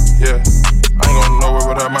 Yeah. I ain't gonna nowhere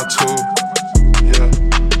without my tool. Yeah.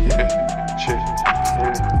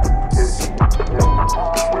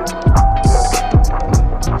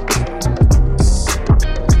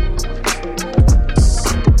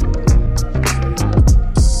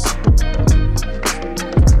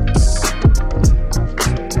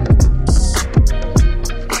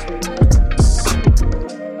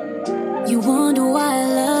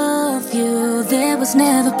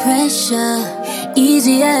 Never pressure,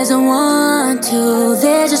 easy as I want to.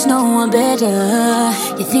 There's just no one better.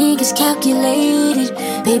 You think it's calculated,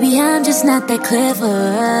 baby, I'm just not that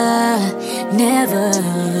clever. Never.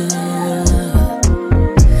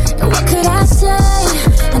 What could I say?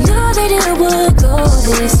 I know that it would go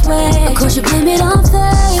this way. Of course you blame it on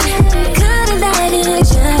fate. Could've let it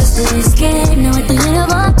just escape. Now at the end of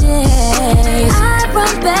all days, I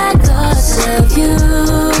run back thoughts of you.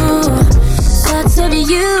 So do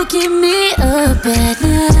you keep me up at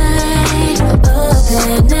night, up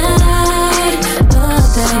at night,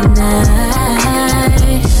 up at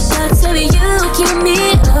night? But so do you keep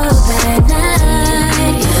me up at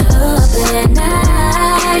night, up at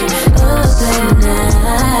night, up at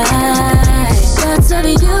night? But so do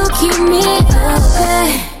you keep me up at?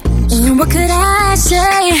 And what could I say?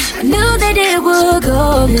 I knew that it would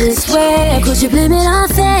go this way. Of course you blame it on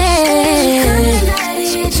fate.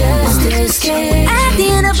 Just escape. At the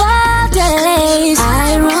end of all days,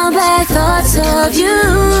 I run back thoughts of you.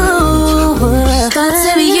 Thoughts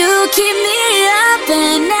of you keep me up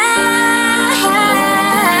at night.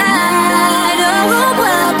 Oh,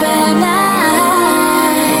 up at night.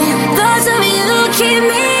 Thoughts of you keep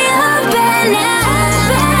me up at night.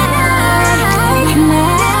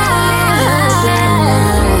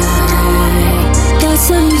 Thoughts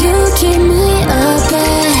of you keep me up at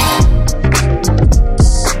night.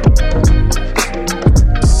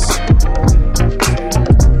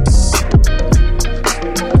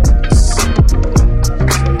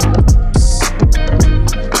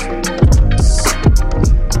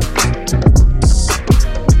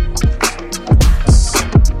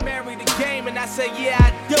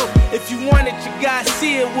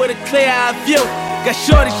 Clear eye view. Got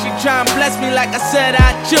shorty, she tryna bless me like I said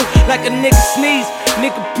I chew. Like a nigga sneeze,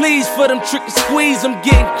 nigga please for them trick and squeeze, I'm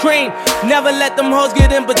getting cream. Never let them hoes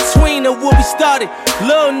get in between of what we started.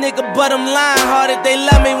 Little nigga, but I'm lying hearted. They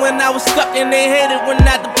love me when I was stuck and they hated when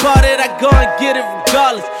I departed. I go and get it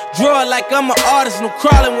regardless. Draw it like I'm an artist, no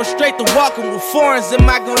crawling. Went straight to walking with foreigns in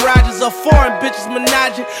my garages. Or foreign bitches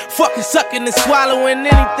menaging, fucking sucking and swallowing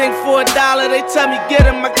anything for $1. They tell me get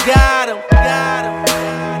him, I got him.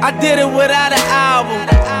 I did it without an album.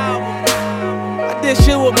 I did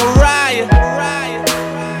shit with Mariah.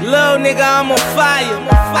 Little nigga, I'm on fire.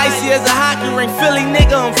 Icy as a hockey ring, Philly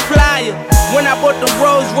nigga, I'm flyer. When I bought the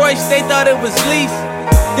Rolls Royce, they thought it was lease.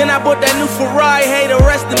 Then I bought that new Ferrari, hey, to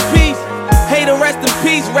rest in peace. Hey, to rest in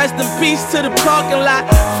peace to the parking lot.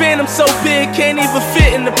 Phantom so big, can't even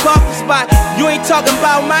fit in the parking spot. You ain't talking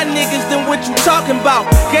about my niggas, then what you talking about?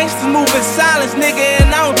 Gangsters move in silence, nigga, and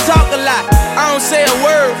I don't talk a lot. I don't say a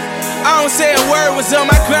word. Was on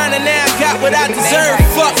my grind and now I got what I deserve.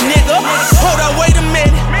 Fuck nigga. Hold up, wait a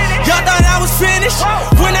minute. Y'all thought I was finished.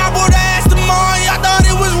 When I bought the ass tomorrow, y'all thought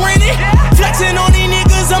it was rented. Flexing on these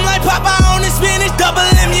niggas, I'm like Papa on the spinach. Double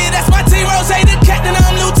M, yeah, that's my team. Rose, the captain,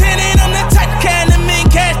 I'm lieutenant. I'm the type of can the men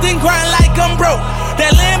cast and grind like I'm broke.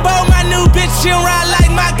 That Lambo, my new bitch, she'll ride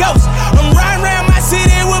like my ghost. I'm riding around my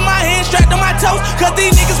city with my hands strapped on my toes. Cause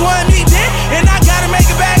these niggas want me dead, and I gotta make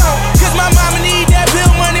it back home. Cause my mama need that bill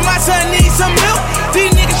money, my son needs some milk.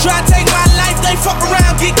 These niggas try to take my life, they fuck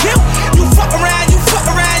around, get killed. You fuck around,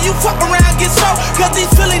 get sold. Cause these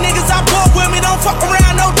Philly niggas I bought with me don't fuck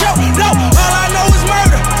around, no joke. No, all I know is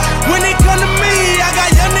murder. When they come to me, I got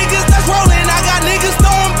young niggas that's rolling, I got niggas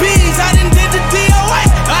throwing bees. I done did the DOA,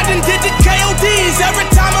 I done did the KODs. Every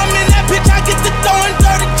time I'm in that bitch, I get to throwing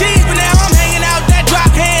 30 G's. But now I'm hanging out that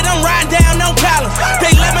drop head, I'm riding down no collar.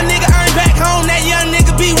 They let my nigga earn back home, that young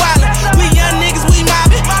nigga be wildin'. We young niggas, we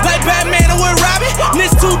mobbin', like Batman or with Robin.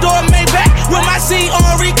 This two-door Maybach with my seat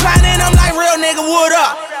on reclining. I'm like, real nigga, what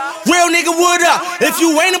up? Real nigga, what up? If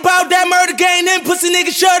you ain't about that murder game, then pussy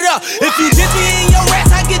nigga, shut up. If you diss me in your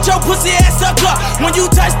ass, I get your pussy ass sucked up. When you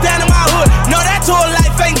touch down in my hood, no, that tour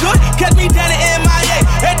life ain't good. Catch me down in MIA,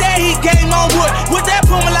 and that heat game on wood. With that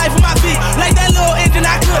Puma life on my feet, like that little engine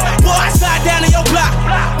I could. Boy, I slide down in your block,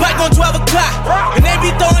 bike on 12 o'clock. And they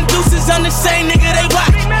be throwing deuces on the same nigga they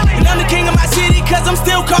watch. And I'm the king of my city, cause I'm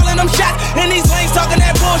still calling them shots. And these lanes talking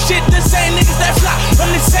that bullshit, the same niggas that fly.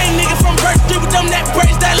 I'm the same nigga from Bird Street with them that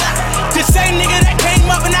braids that lie. The same nigga that came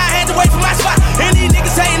up and I had to wait for my spot. And these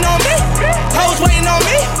niggas hating on me, hoes waiting on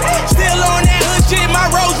me. Still on that hood shit, my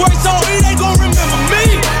Rolls Royce on E, they gon' remember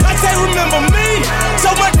me. I say remember me.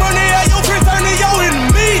 So much money at your friends turn to your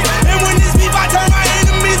enemy. And when this beef, I turn my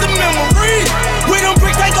enemies to memories. With them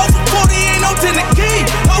bricks, they go for 40, ain't no 10 the key.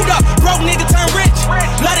 Hold up, broke nigga turn rich.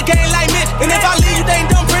 Love the game like Mitch. And if I leave you, they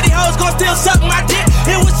ain't dumb pretty hoes gon' still suck my dick.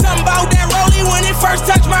 It was something about that rollie when it first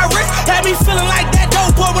touched my wrist. Had me feeling like that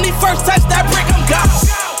dope boy when he first touched that brick, I'm gone.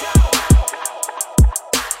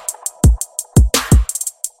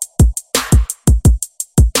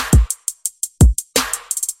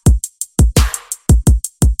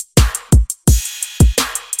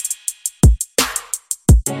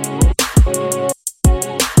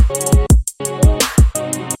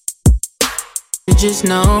 You just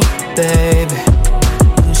know, baby.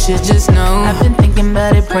 You should just know. I've been thinking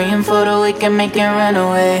about it, praying for the weekend, making run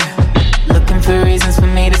away. Looking for reasons for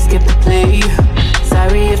me to skip the play.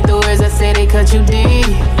 Sorry if the words I say they cut you deep.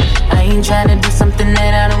 I ain't trying to do something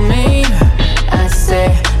that I don't mean. I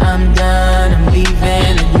say I'm done, I'm leaving,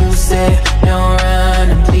 and you say don't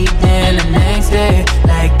run, I'm bleeding the next day.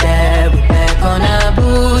 Like that, we're back on our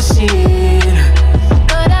bullshit.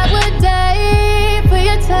 But I would die for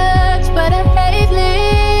your touch, but I hate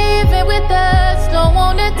living with us. Don't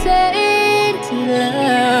wanna take to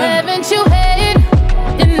love. Haven't you had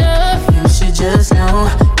enough? You should just know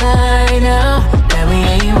by now that we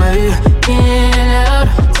ain't working out.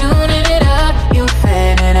 Tuning it up, you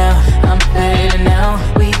fading out, I'm fading out,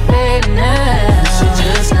 we fading out. You should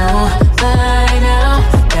just know by now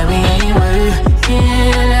that we ain't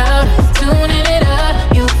working out. Tuning it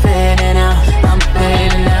up, you fading out, I'm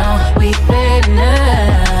fading out, we fading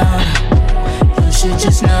out. You should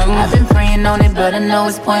just know. I've been praying on it, but I know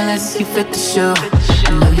it's pointless. You fit the shoe.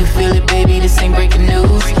 I know you feel it, baby. This ain't breaking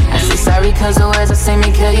news. I say sorry, cause the words I say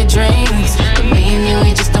may kill your dreams. But me and you,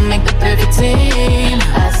 we just don't make the perfect team.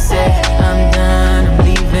 I say I'm done, I'm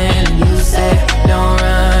leaving, and you say don't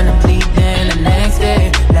run, I'm bleeding the next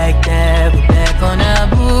day. Like that, we're back on our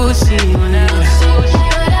bullshit. But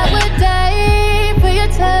I would die for your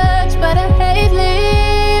touch, but I hate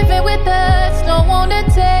living with us. Don't wanna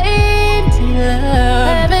take to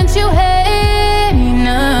love. Haven't you had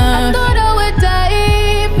enough? I thought I would die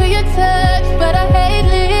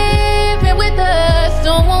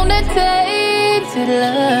to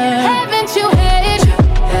love. Haven't you had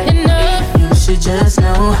enough? You should just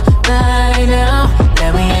know by now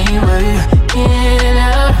that we ain't working it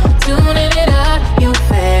out, tuning it out. You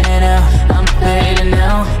fading out, I'm fading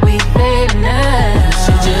out, we fading out. You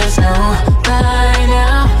should just know by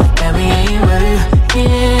now that we ain't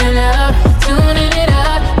working it out, tuning it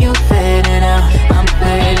out. You fading out, I'm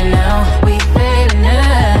fading out, we fading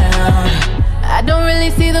out. I don't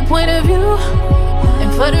really see the point of view.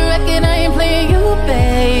 And for the record, I ain't playing you,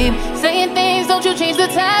 babe. Saying things, don't you change the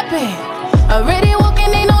topic. Already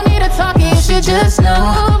walking, ain't no need of talking. You should just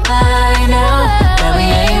know by now that we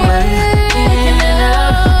ain't working it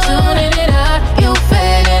out, tuning it out. You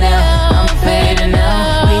fading out, I'm fading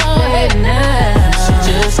out, we fading out. You should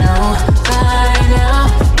just know by now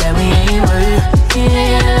that we ain't working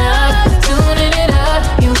it out, tuning it out.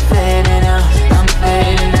 You fading out, I'm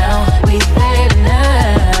fading out, we fading out.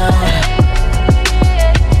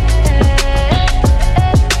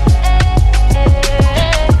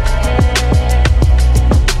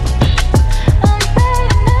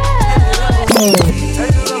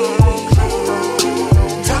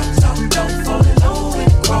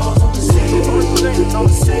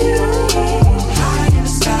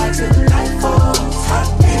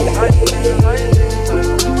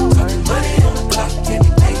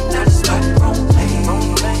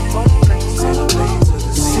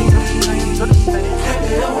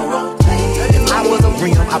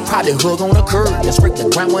 I probably hug on the curb and scrape the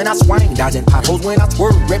ground when I swing, dodging potholes when I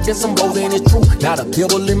swerve, repping some hoes and it's true. Not a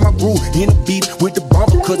pebble in my groove, in the beat with the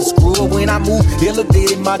bumper, cause it's screw when I move.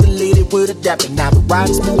 Elevated, modulated with a dapper. Now we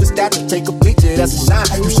riding smooth as stature, take a picture, that's a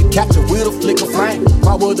shine. You should capture with a flick of flame.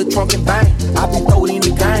 Power the trunk and bang, I be throwed in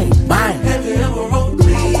the game, bang. Have you ever rode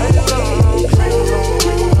me?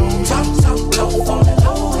 Top, low, falling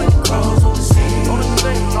low and crawls on the scene.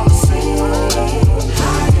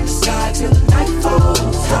 High in the sky till the night falls.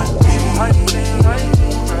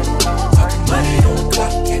 Money on the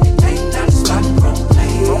clock, and it ain't not a spot from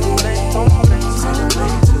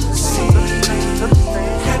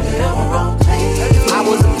I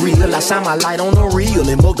was a real, I shine my light on the real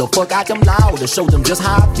and motherfuck out them loud to show them just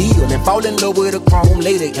how I feel and fall in love with a chrome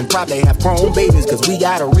lady and probably have chrome babies cause we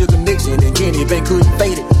got a real connection and Kenny Bank couldn't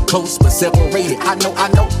fade it, close but separated. I know,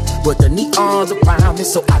 but the neons around me,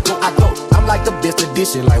 so I go. I'm like the best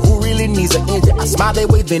edition, like who really needs an engine? I smile, they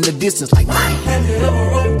wave in the distance, like mine. Have you ever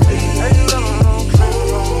rode clean?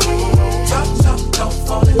 Top, don't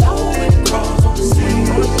fall in love when it crawls on the scene.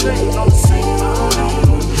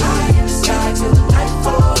 High in the sky till the night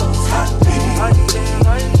falls. Hot beat.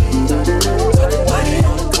 Money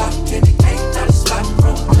on the clock and it ain't not a spot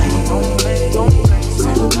from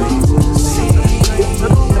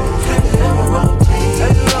Have you ever rode clean?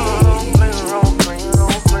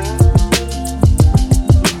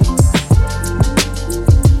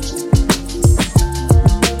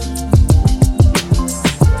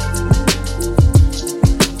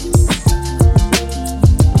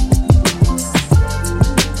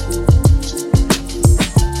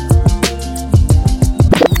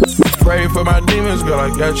 Pray for my demons, girl, I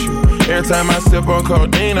got you. Every time I sip on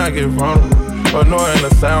codeine, I get vulnerable. Annoying the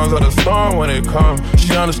sounds of the storm when it comes.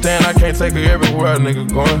 She understand I can't take her everywhere a nigga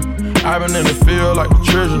going. I've been in the field like the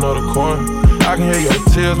children of the corn. I can hear your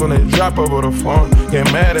tears when they drop over the phone.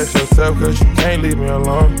 Get mad at yourself cause you can't leave me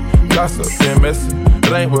alone. Gossip and messy,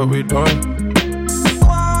 it ain't what we doing.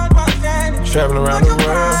 Traveling around the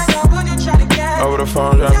world, over the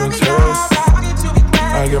phone driving tears.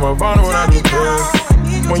 I get my vulnerable when I do pills.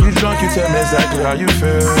 When you drunk, you tell me exactly how you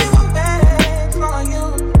feel.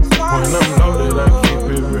 When I'm loaded, I keep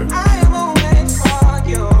it real.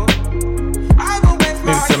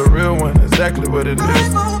 Need to tell a real one exactly what it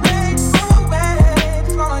is.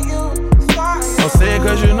 Don't say it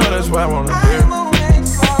cause you know that's why I wanna hear.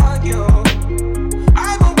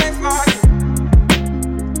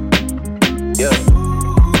 Yeah,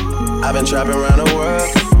 I've been trapping around the world.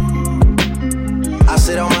 I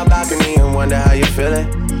sit on my balcony and wonder how you're feeling.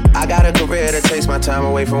 I got a career that takes my time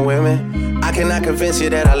away from women. I cannot convince you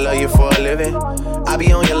that I love you for a living. I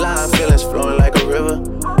be on your line, feelings flowing like a river.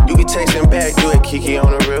 You be texting back, you at Kiki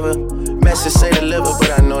on the river. Message say deliver,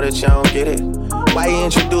 but I know that y'all don't get it. Why you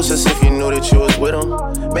introduce us if you knew that you was with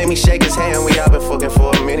him? Made me shake his hand, we all been fucking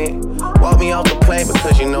for a minute. Walk me off the plane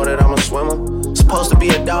because you know that I'm a swimmer. Supposed to be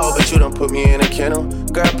a dog, but you done put me in a kennel.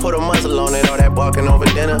 Girl, put a muzzle on it, all that barking over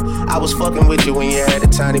dinner. I was fucking with you when you had a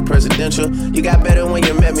tiny presidential. You got better when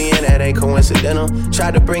you met me, and that ain't coincidental.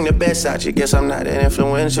 Tried to bring the best out you, guess I'm not that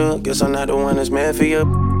influential. Guess I'm not the one that's meant for you.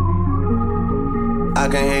 I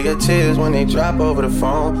can hear your tears when they drop over the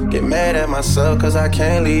phone. Get mad at myself cause I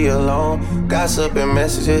can't leave you alone. Gossip and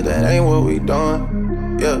messages, that ain't what we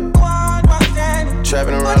doing. Yeah.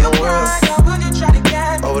 Trapping around the world.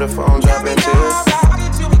 Over the phone, dropping tears.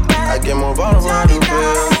 I get more vulnerable around you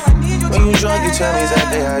feel. When you drunk, you tell me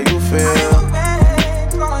exactly how you feel.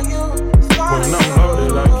 When I'm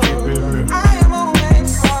loaded, I keep it real.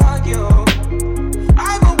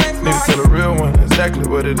 Need to tell the real one exactly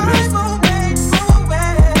what it is.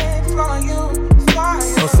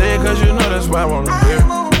 Don't say it cause you know that's why I wanna hear.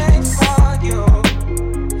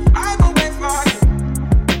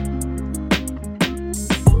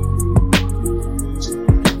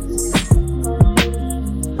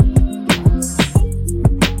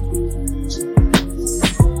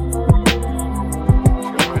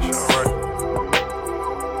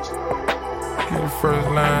 First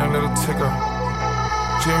line, little ticker.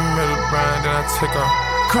 Jimmy Middle Brian, then I tick off.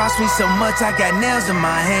 Cross me so much, I got nails in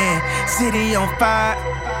my hand. City on fire.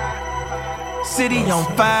 City on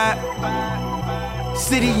fire.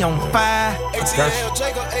 City on fire.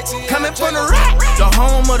 Coming from the rack, the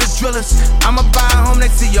home of the drillers. I'ma buy a home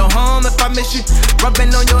next to your home if I miss you.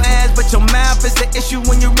 Rubbing on your ass, but your mouth is the issue.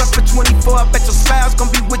 When you run for 24, I bet your spouse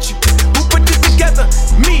gon' be with you. Who put this together?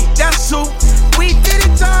 Me, that's who. We did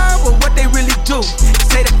it all, but what they really do?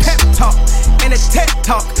 Say the pep talk and the tech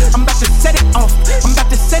talk. I'm about to set it off. I'm about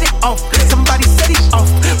to set it off. Somebody set it off.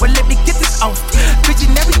 Well, let me get this off.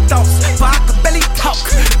 Visionary thoughts, for I could barely talk.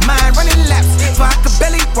 Mind running laps, for I could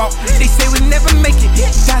barely walk. They say we never make it.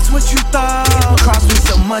 That's what you thought. Cross me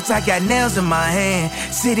so much, I got nails in my hand.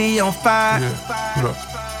 City on fire. Yeah.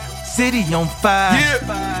 City on fire.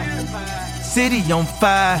 Yeah. City on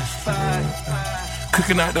fire.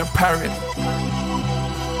 Cooking out that pirate.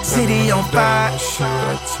 City on fire.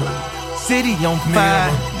 City on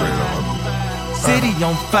fire. City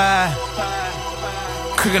on fire.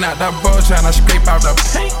 Cooking out that bullshit and I scrape out the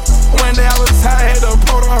paint. One day I was tired, had to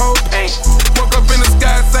pour the whole paint. Woke up in the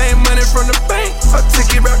sky, same money from the bank. A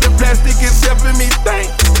ticket wrapped in plastic, it's helping me think.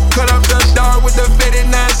 Cut up the dog with the 59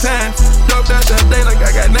 times. Doped out the day like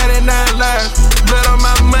I got 99 lives. Blood on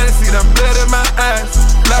my money, see the blood in my eyes.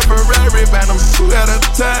 Like Ferrari, but I'm 2 at a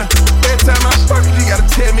time. Every time I fuck it, you gotta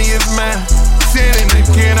tell me it's mine. Sinning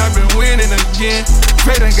again, I've been winning again.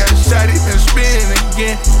 Trey done got shot, he been spinning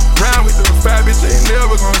again. Round with the 5, bitch, they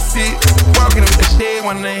never gon' see it. Walking with the dead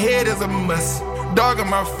one, the head is a must. Dog in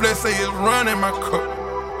my flesh, say it's running my cup.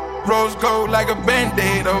 Rose gold like a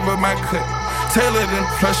band-aid over my cut. Tailored in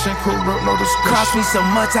plush and cool, no discussion. Cross me so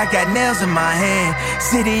much, I got nails in my hand.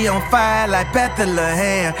 City on fire like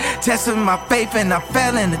Bethlehem. Testing my faith and I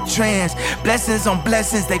fell in the trance. Blessings on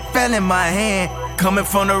blessings, they fell in my hand. Coming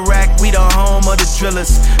from the rack, we the home of the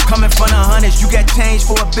drillers. Coming from the hundreds, you got change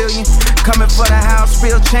for $1 billion. Coming for the house,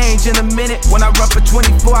 real change in a minute. When I run for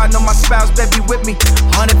 24, I know my spouse better be with me.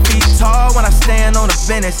 100 feet tall when I stand on the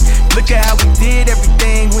fence. Look at how we did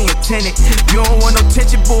everything we intended. You don't want no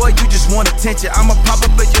tension, boy, you just want attention. I'ma pop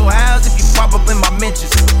up at your house if you pop up in my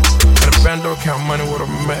mentions. At a bando, count money with a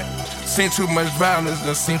Mac. Seen too much violence,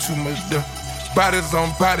 done seen too much death. Bodies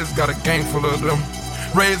on bodies, got a gang full of them.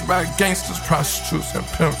 Raised by gangsters, prostitutes, and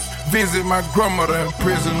pimps. Visit my grandmother in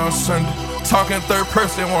prison on Sunday. Talking third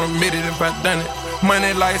person, won't admit it if I done it.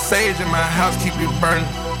 Money like sage in my house, keep it burning.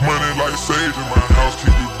 Money like sage in my house,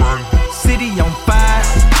 keep it burning. City on fire.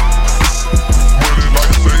 Money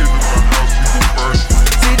like sage in my house, keep it burning.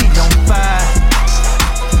 City on fire.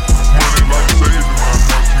 Money like sage in my house,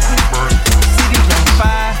 keep it burning. City on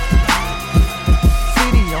fire.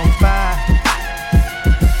 City on fire.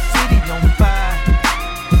 City on fire.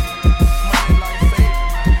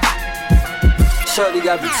 Shorty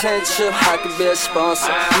got potential, I could be a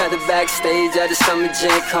sponsor. Met her backstage at the Summer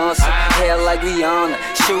Jam concert. Hair like Rihanna,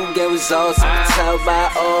 shoe game was awesome. Tell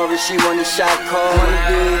by aura, she want a shot call. Wanna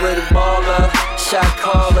be with a baller, shot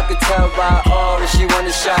call. I could tell by aura, she want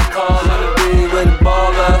a shot call. Wanna be with a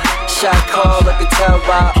baller, shot call. I could tell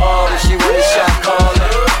by aura, she want a shot call.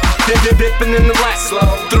 Dipping in the rack,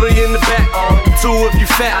 3 in the back, 2 if you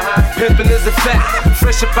fat. Pimpin' is a fact.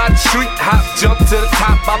 Fresh up out the street, hop, jump to the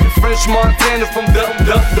top. I be French Montana from the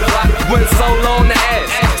block. Went solo on the ass,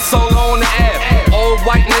 solo on the ass. Old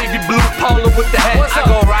white navy blue polo with the hat. I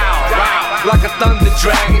go round, round. like a thunder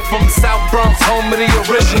dragon from the South Bronx, home of the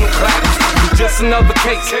original claps. Just another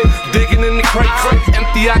case, digging in the crates.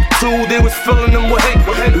 Empty octitude, they was filling them with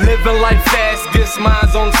hate. Living life fast, gets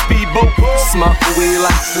mines on the speedboat. Smoking weed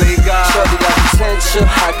like a slave guy. Shorty got potential,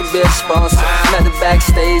 I could be a sponsor. Met her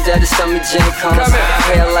backstage at the Summer Jam concert.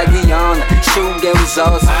 Hair like Rihanna, shoe game was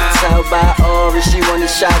awesome. Tell by Aura, she want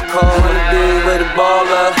a shot call. Wanna be with a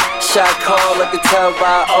baller, shot call. I could tell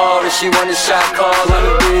by Aura, she want a shot call.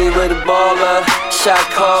 Wanna be with a baller, shot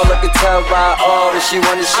call. I could tell by Aura, she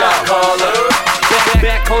want a shot caller.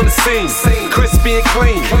 Back on the scene, crispy and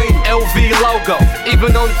clean. LV logo,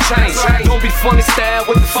 even on the chain. Don't be funny style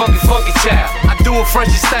with the funky child. I do it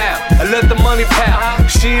Frenchy style, I let the money pal.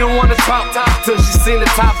 She don't wanna talk till she seen the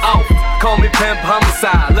top out. Call me Pimp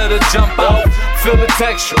Homicide, let her jump out. Feel the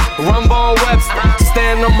texture, Rumble on Webster.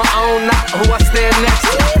 Stand on my own, not who I stand next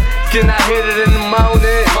to. Can I hit it in the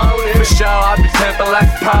morning? For sure, I be pimping like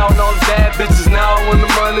a pound. All the bad bitches now when the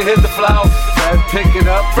money hit the floor. Better pick it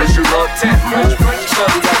up, fresh your roll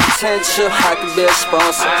Shorty got potential, I could be a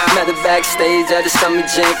sponsor. Met her backstage at the Summer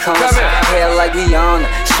Jam concert. Hair like Rihanna,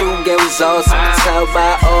 shoe game was awesome. Tell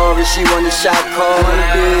by Aura, she want a shot call. Wanna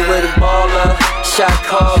be with a baller, shot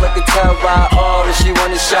call. I could tell by Aura, she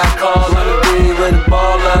want a shot call. Wanna be with a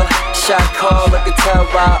baller, shot call. I could tell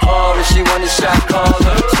by Aura, she want a shot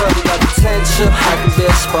caller. Shorty got potential, I could be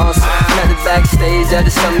a sponsor. Met her backstage at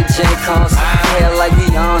the Summer Jam concert. Hair like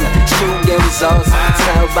Rihanna, shoe game was awesome.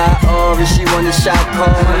 Tell by Aura, she want a shot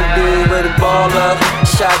call. Wanna be with a baller,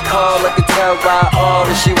 shot call. I could tell by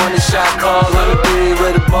Aura, she want a shot call. Wanna be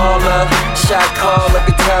with a baller, shot call. I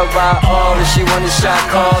could tell by Aura, she want a shot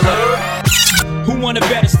caller. Who wanna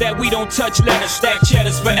bet us that we don't touch letters, stack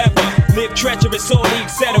cheddars forever, live treacherous, all the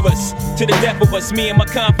etceteras. To the death of us, me and my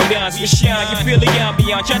confidants, we shine. You feel the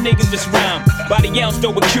ambiance, y'all niggas just rhyme. By the ounce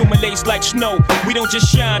though accumulates like snow. We don't just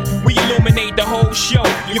shine, we illuminate the whole show.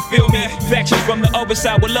 You feel me? Factions from the other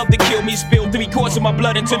side would love to kill me. Spill 3/4 of my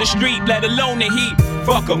blood into the street, let alone the heat.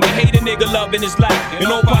 Fuck 'em, they hate a nigga loving his life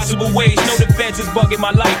in all possible ways. No defense is bugging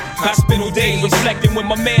my life. Hospital days, reflecting when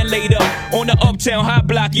my man laid up on the uptown high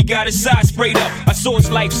block. He got his side sprayed up. I saw his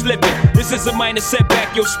life slipping. This is a minor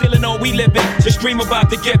setback. Yo, still in all we living. Just dream about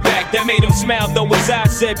to get back. That made him smile, though his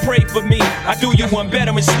eyes said, "Pray for me." I do you one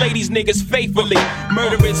better and slay these niggas faithfully.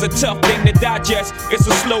 Murder is a tough thing to digest. It's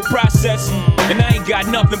a slow process, and I ain't got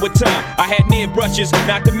nothing but time. I had near brushes,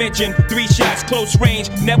 not to mention 3 shots close range.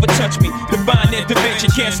 Never touch me. Divine intervention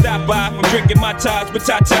can't stop by from drinking my ties, but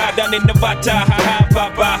ta-ta down in Nevada. Ha ha,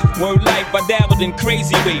 bye-bye. Word life, I dabbled in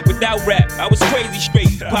crazy way. Without rap, I was crazy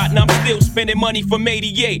straight. Partner, I'm still spending money from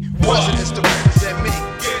 88. Presidents to represent me.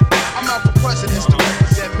 I'm out for presidents to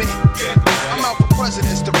represent me. I'm out for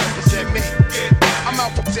presidents to represent me. I'm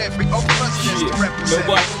out for every presidents to represent me.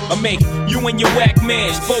 Know what? I make you and your whack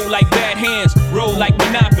mans fold like bad hands, roll like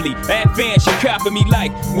Monopoly. Advance, you copy me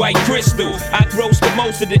like white crystal. I gross the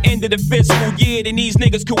most at the end of the fiscal year than these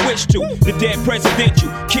niggas could wish to. The dead presidential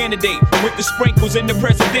candidate with the sprinkles in the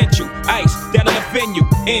presidential ice that'll offend you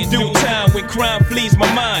in due time when crime flees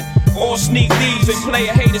my mind. All sneak thieves and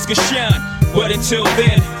player haters can shine. But until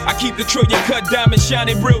then, I keep the trillion cut diamond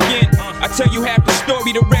shining brilliant. I tell you half the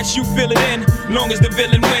story, the rest you fill it in. Long as the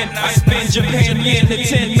villain win, I spin Japan yen to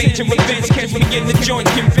 10 major events. Catch me in the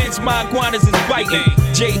joints, convinced my iguanas is biting.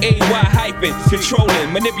 J-A-Y hyphen,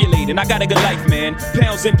 controlling, manipulating. I got a good life, man.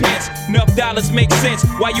 Pounds and pence, enough dollars make sense.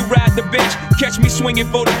 While you ride the bench, catch me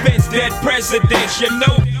swinging for the fence. Dead presidents, you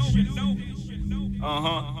know.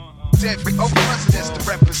 Every presidents to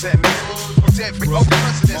represent me. Every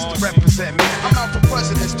presidents to represent me. I'm out for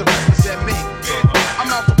presidents to represent me.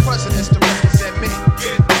 I'm out for presidents to represent me.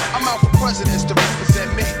 I'm out for presidents to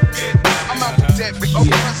represent me. I'm out for every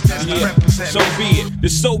presidents to represent me. So be it. The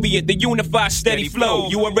Soviet, the unified steady flow.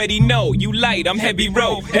 You already know, you light, I'm heavy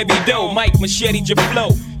row, heavy dough. Mike machete your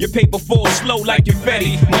flow. Your paper falls slow like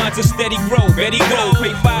confetti. Mine's a steady grow, ready go.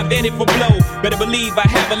 Pay 5 in it for blow. Better believe I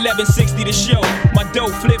have 1160 to show. My dough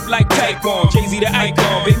flip like Tycoon, Jay-Z the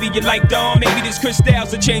icon. Baby, you like Dawn? Maybe this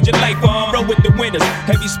crystals will change your life on. Roll with the winners,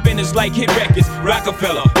 heavy spinners like hit records.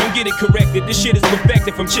 Rockefeller, don't get it corrected. This shit is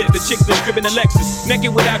perfected from chicks to chicks that stripping the Lexus.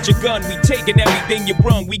 Naked without your gun, we taking everything you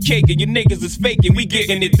brung. We caking, your niggas is faking, we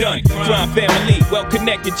getting it done. Crime family, well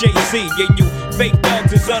connected Jay-Z. Yeah, you fake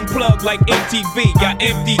thugs is unplugged like MTV. Got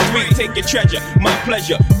MD3, take your treasure, my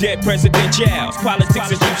pleasure. Dead presidentials,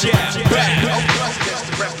 politics is your jazz. Presidents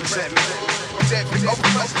to represent me. Every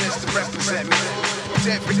presidents to represent me.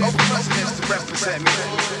 Every presidents to represent me.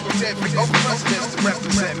 Every presidents to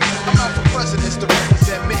represent me. I'm out for presidents to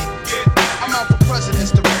represent me. I'm out for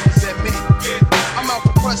presidents to represent me. I'm out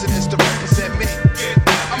for presidents to represent me.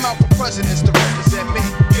 I'm out for presidents to represent me.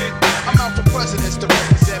 I'm out for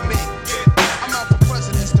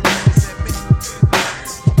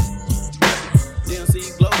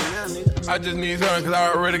I just need something cause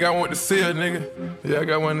I already got one with the seal, nigga. Yeah, I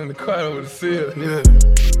got one in the car with the seal, yeah.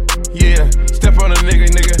 Yeah, step on a nigga.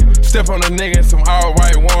 Step on a nigga in some all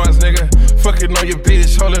white ones, nigga. Fucking on your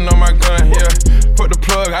bitch, holding on my gun, yeah. Put the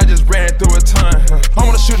plug, I just ran through a ton. I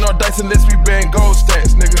wanna shoot no dice unless we bang gold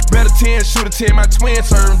stacks, nigga. Bet a 10, shoot a 10, my twin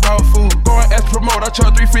serving dog food. Going as promote, I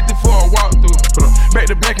charge $350 for a walkthrough. Back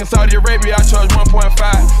to back in Saudi Arabia, I charge 1.5.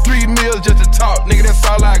 3 meals just to talk, nigga, that's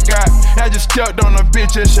all I got. I just stepped on a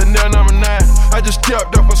bitch in Chanel number 9. I just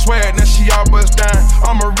stepped up for swag, now she all bust down.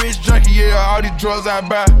 I'm a rich junkie, yeah, all these drugs I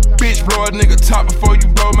buy. Bitch, blow a nigga top before you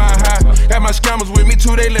blow my high. Got my scammers with me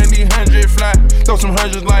too, they let me 100 fly. Throw some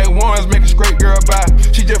hundreds like ones, make a straight girl buy.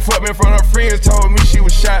 She just fucked me in front of her friends, told me she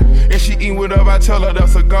was shot. And she eating with up, I tell her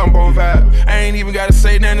that's a gumbo vibe. I ain't even gotta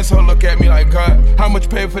say nothing, so look at me like God. How much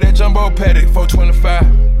pay for that jumbo paddock?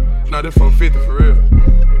 $425. Nah, this $450 for real.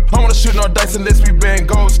 I wanna shoot no dice unless we bang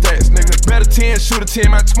gold stacks, nigga. Bet a 10, shoot a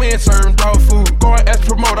 10, my twin serving dog food. Going as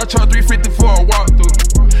promote, I charge $350 for a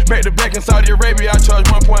walkthrough. Back to back in Saudi Arabia, I charge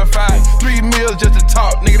 1.5. 3 meals just to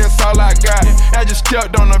talk, nigga, that's all I got. I just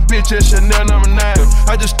stepped on a bitch in Chanel number 9.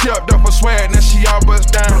 I just stepped up for swag, now she all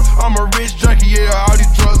bust down. I'm a rich junkie, yeah, all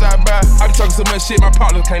these drugs I buy. I be talking so much shit, my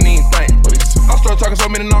partners can't even think. I start talking so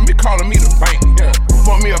many numbers, be calling me the bank, yeah.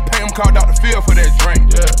 Want me a pay, I'm called Dr. Phil for that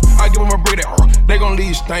drink, yeah. I give them a break that, they gon'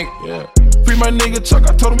 leave stink, yeah. Free my nigga Chuck,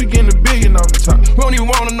 I told him we getting $1 billion off the top. We don't even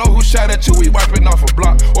wanna know who shot at you, we wiping off a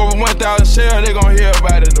block. Over 1,000 shares, they gon' hear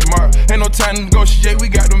about it tomorrow. Ain't no time to negotiate, we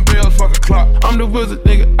got them bills, fuck a clock. I'm the wizard,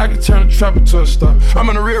 nigga, I can turn the trap into a star. I'm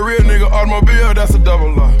in a real nigga, automobile, that's a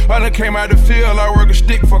double law. I done came out the field, I work a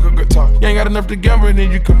stick, fuck a guitar. You ain't got enough to gamble, and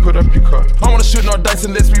then you can put up your car. I wanna shoot no dice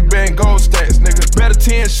unless we bang gold stacks, nigga. Bet a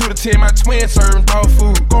 10, shoot a 10, my twin serving dog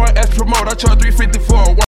food. Going as promote, I charge $350 for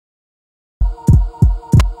a walk.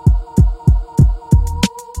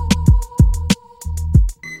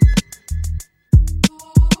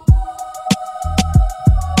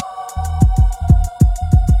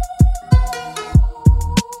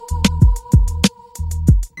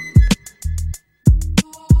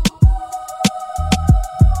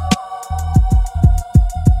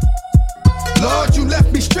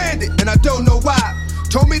 And I don't know why.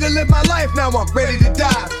 Told me to live my life, now I'm ready to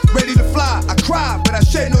die. Ready to fly, I cry, but I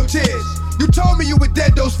shed no tears. You told me you were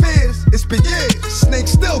dead, those fears. It's been years,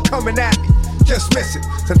 snakes still coming at me. Just listen,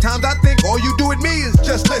 sometimes I think all you do with me is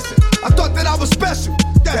just listen. I thought that I was special,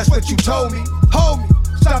 that's what you told me. Hold me,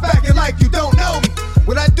 stop acting like you don't know me.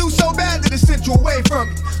 What I do so bad that it sent you away from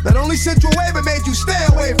me. Not only sent you away, but made you stay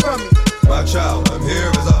away from me. My child, I'm here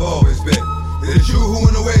as I've always been. It is you who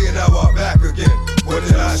went away and now are back again. What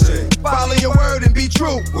did I say? Follow your word and be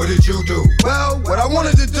true. What did you do? Well, what I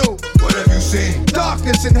wanted to do. What have you seen?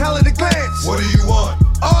 Darkness and hell at a glance. What do you want?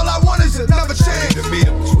 All I want is another chance. To meet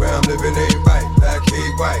 'em, where I'm living ain't right. Black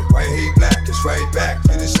hate white, white hate black. It's right back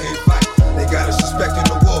to the same fight. They got us suspecting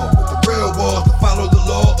the war, but the real war is to follow the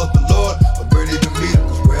law of the Lord. I'm ready to meet 'em,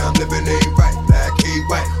 'cause where I'm living ain't right. Black hate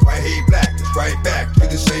white, white hate black. It's right back to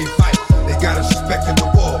the same fight. They got us suspecting the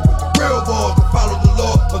war, but the real war is to follow the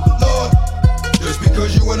law of the Lord. Just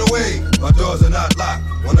because you went away, my doors are not locked.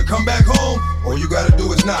 Wanna come back home? All you gotta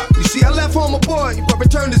do is knock. You see, I left home a boy, but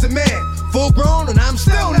returned as a man. Full grown, and I'm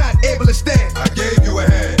still not able to stand. I gave you a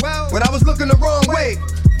hand. Well, when I was looking the wrong way,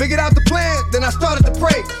 figured out the plan, then I started to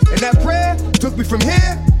pray. And that prayer took me from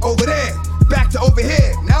here, over there, back to over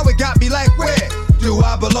here. Now it got me like, where do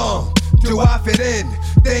I belong? Do I fit in?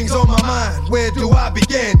 Things on my mind, where do I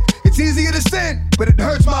begin? It's easier to sin, but it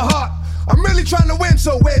hurts my heart. I'm really trying to win,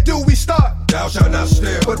 so where do we start? Thou shalt not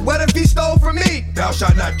steal. But what if he stole from me? Thou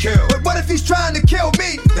shalt not kill. But what if he's trying to kill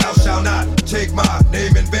me? Thou shalt not take my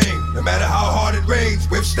name in vain. No matter how hard it rains,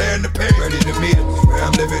 withstand the pain. Ready to meet him, where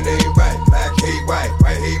I'm living ain't right. Black hate white,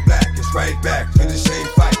 white hate black. It's right back to the same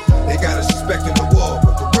fight. They got us suspecting the war,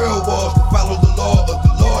 but the real war is to follow the law of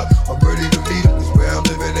the Lord. I'm ready to meet him, 'cause where I'm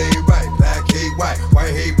living ain't right. Black hate white,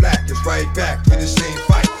 white hate black. It's right back to the same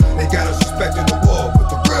fight. They got us suspecting the war, but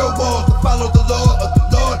the real war is to follow the law of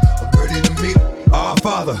the Lord. I'm ready to meet him. Our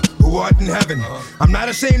Father, who art in heaven, I'm not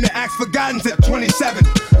ashamed to ask for guidance at 27.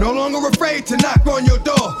 No longer afraid to knock on your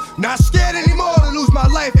door. Not scared anymore to lose my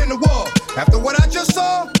life in the war. After what I just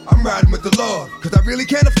saw, I'm riding with the Lord, 'cause I really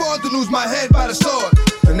can't afford to lose my head by the sword.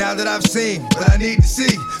 So now that I've seen what I need to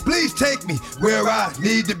see, please take me where I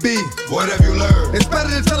need to be. What have you learned? It's better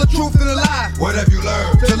to tell the truth than a lie. What have you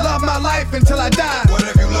learned? To love my life until I die. What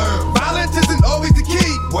have you learned? Violence isn't always the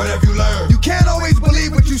key. What have you learned? You can't always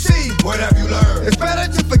believe what you see. What have you learned? It's better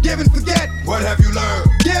to forgive and forget. What have you learned?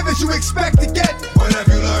 Give as you expect to get. What have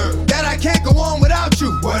you learned? That I can't go on without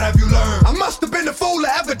you. What have you learned? I must have been the fool to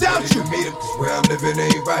ever doubt you. Meet him, 'cause where I'm living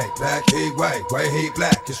ain't right. black hate white, white hate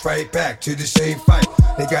black. It's right back to the same fight.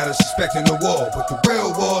 They got us suspecting the war, but the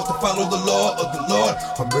real war's to follow the law of the Lord.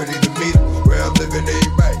 I'm ready to meet them. Where I'm living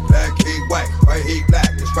ain't right. Black hate white, white hate black.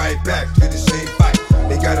 It's right back to the same fight.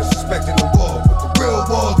 They got us suspecting the war, but the real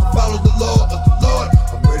war's to follow the law of the Lord.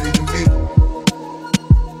 I'm ready to meet them.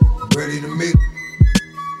 I'm ready to meet them.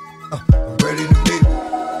 I'm ready to meet them.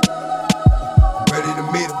 I'm ready to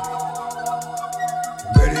meet them.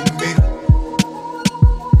 I'm ready to meet them.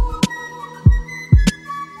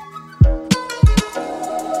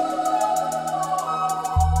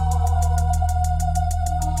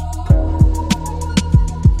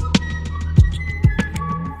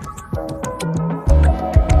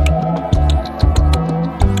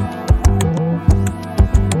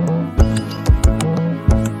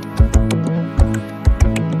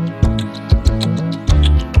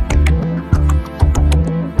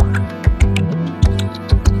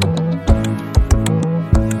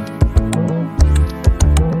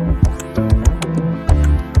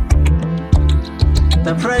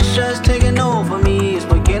 The pressure's taking over me, it's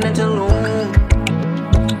beginning to loom.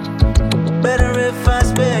 Better if I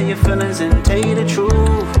spare your feelings and tell you the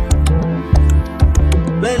truth.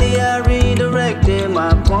 Lately I redirected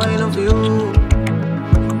my point of view.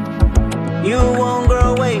 You won't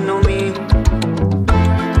grow waiting on me.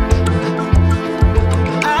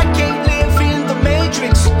 I can't live in the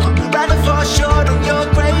matrix, rather fall short of your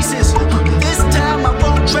graces. This time I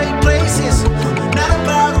won't trade places. Not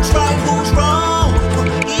about who's right, who's wrong.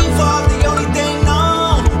 Evolve the only thing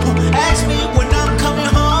known. Ask me when I'm coming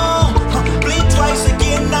home. Blink twice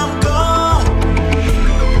again, I'm gone.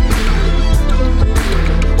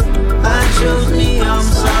 I chose me, I'm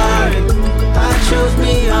sorry. I chose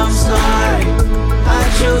me, I'm sorry. I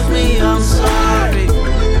chose me, I'm sorry.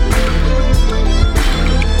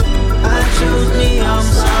 I chose me, I'm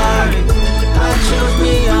sorry. I chose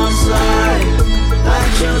me, I'm sorry. I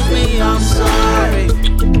chose me, I'm sorry.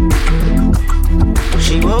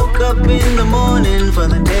 She woke up in the morning for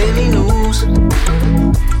the daily news.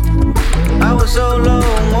 I was so low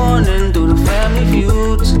mourning through the family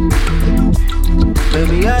feuds.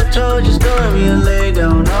 Baby, I told your story and laid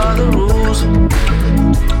down all the rules.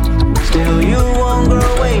 Still, you won't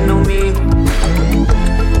grow waiting on me.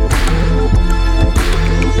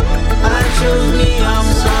 I chose me, I'm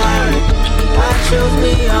sorry. I chose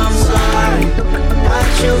me, I'm sorry. I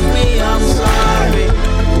chose me, I'm sorry.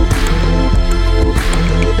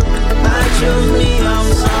 I chose me, I'm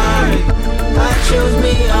sorry. I chose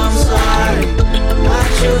me, I'm sorry. I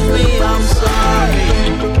chose me, I'm sorry.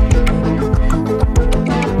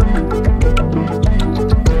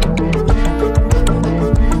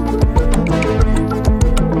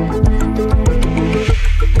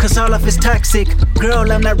 Cause all of it's toxic.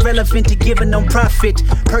 Girl, I'm not relevant to giving no profit.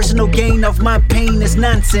 Personal gain of my pain is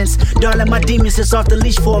nonsense. Darling, my demons is off the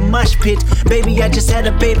leash for a mosh pit. Baby, I just had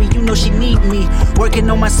a baby, you know she need me. Working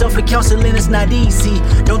on myself and counseling is not easy.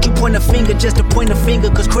 Don't you point a finger just to point a finger.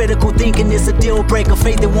 Cause critical thinking is a deal breaker.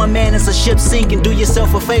 Faith in one man is a ship sinking. Do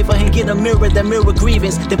yourself a favor and get a mirror that mirror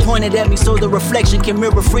grievance. They pointed at me so the reflection can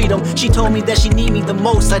mirror freedom. She told me that she need me the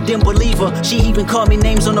most, I didn't believe her. She even called me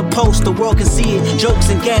names on the post, the world can see it. Jokes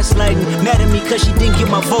and gaslighting, mad at me cause she didn't get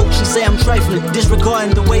my vote. She say I'm trifling,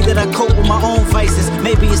 disregarding the way that I cope with my own vices.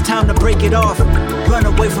 Maybe it's time to break it off. Run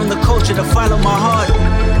away from the culture to follow my heart.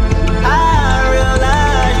 I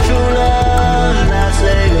realize true love is not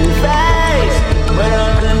saving face, but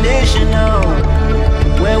unconditional.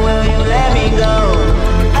 Where will you let me go?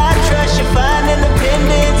 I trust you find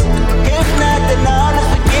independence. If not, then all is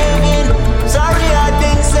forgiven. Sorry I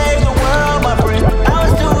didn't save the world, my friend. I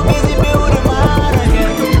was too busy building mine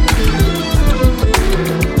again.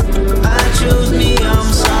 I chose me, I'm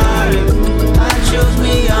sorry. I chose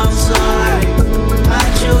me, I'm sorry. I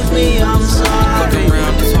chose me, I'm sorry. Look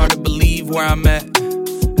around, it's hard to believe where I'm at.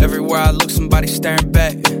 Everywhere I look, somebody staring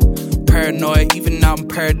back. Paranoid, even out in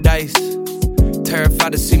paradise.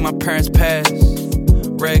 Terrified to see my parents pass.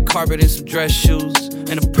 Red carpet and some dress shoes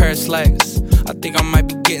and a pair of slacks. I think I might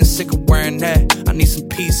be getting sick of wearing that. I need some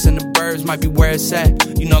peace and the birds might be where it's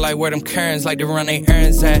at. You know, like where them Karens like to run their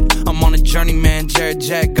errands at. I'm on a journey, man, Jared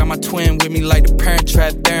Jack. Got my twin with me like the Parent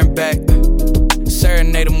Trap, there and back.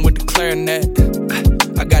 Serenade them with the clarinet.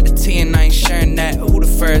 I got the tea and I ain't sharing that. Who the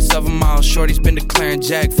fairest of them all? Shorty's been declaring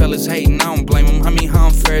Jack. Fellas hating, I don't blame them. I mean, how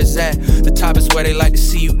unfair is that? The top is where they like to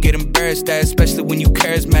see you get embarrassed at. Especially when you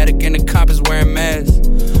charismatic and the cop is wearing masks.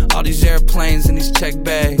 All these airplanes and these check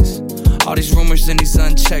bags. All these rumors and these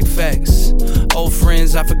unchecked facts. Old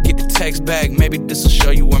friends, I forget to text back. Maybe this'll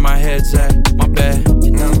show you where my head's at. My bad,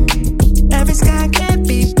 you know. Every sky can't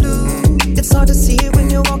be blue. It's hard to see it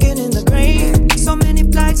when you're walking in the green. So So many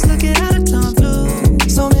flights looking out of time flew.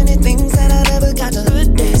 So many things that I never got to.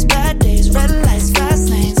 Good days, bad days, red lights, fast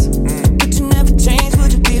lanes. Would you never change?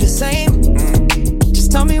 Would you be the same?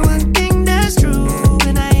 Just tell me one thing that's true,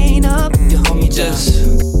 and I ain't up. You hold me just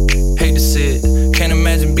hate to see it. Can't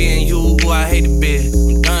imagine being you, who I hate to be.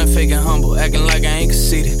 I'm done faking humble, acting like I ain't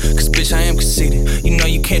conceited. Cause bitch, I am conceited. You know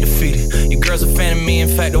you can't defeat it. Your girl's a fan of me, in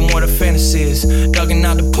fact, I'm what a fantasy is. Dugging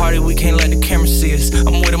out the party, we can't let the camera see us.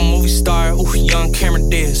 I'm with a movie star, ooh, young Cameron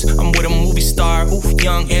Diaz. I'm with a movie star, ooh,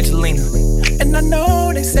 young Angelina. And I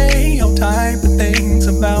know they say all type of things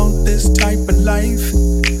about this type of life.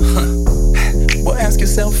 Well, ask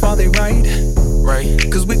yourself, are they right?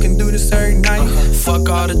 Right. Cause we can do this every night. Fuck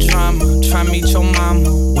all the drama, try meet your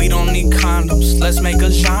mama. We don't need condoms, let's make a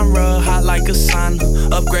genre. Hot like a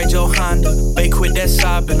sauna, upgrade your Honda. Bake with that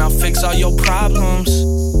sobbing, I'll fix all your problems.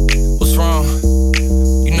 What's wrong?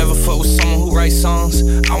 You never fuck with someone who writes songs.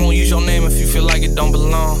 I won't use your name if you feel like it don't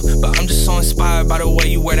belong. But I'm just so inspired by the way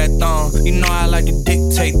you wear that thong. You know I like to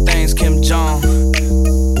dictate things, Kim Jong.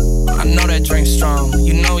 I know that drink strong.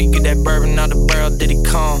 You know you get that bourbon out the barrel, did he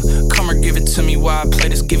come? Come or give it to me while I play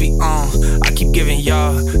this Givey on. I keep giving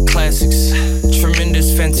y'all classics.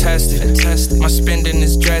 Tremendous, fantastic. My spending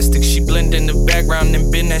is drastic. She blend in the background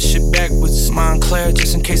and bend that shit backwards. Montclair,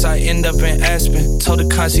 just in case I end up in Aspen. Told the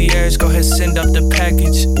concierge, go ahead, send up the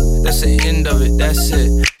package. That's the end of it, that's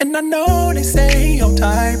it. And I know they say all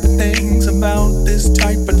type of things about this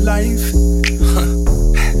type of life.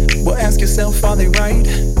 Well, ask yourself, are they right?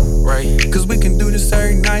 Right. Cause we can do this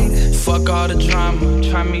every night. Fuck all the drama,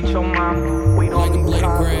 try meet your mama. We don't like a blade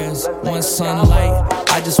of grass, one sunlight.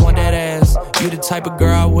 I just want that ass. You the type of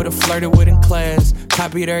girl I would've flirted with in class.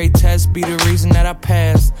 Copied every test, be the reason that I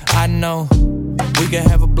passed. I know we could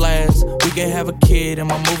have a blast. We could have a kid,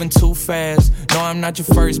 am I moving too fast? No, I'm not your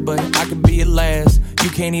first, but I could be your last.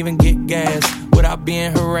 You can't even get gas without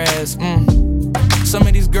being harassed. Some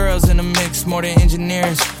of these girls in the mix more than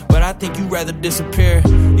engineers, but I think you'd rather disappear.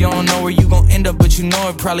 You don't know where you gon' end up, but you know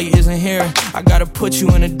it probably isn't here. I gotta put you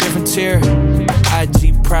in a different tier.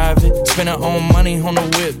 IG private, spend her own money on the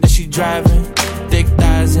whip that she driving. Thick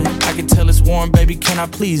thighs in, I can tell it's warm, baby, can I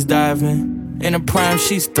please dive in? In her prime,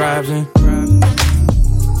 she's thriving.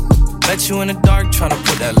 Let you in the dark, tryna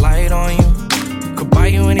put that light on you. Could buy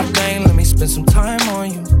you anything, let me spend some time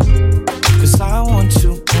on you. Cause I want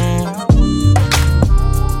you,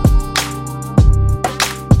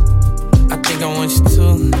 I think I want you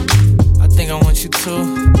to. I think I want you to.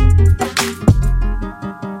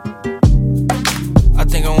 I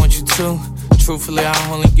think I want you to. Truthfully,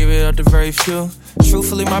 I only give it up to very few.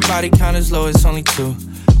 Truthfully, my body count is low, it's only 2.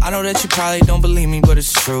 I know that you probably don't believe me, but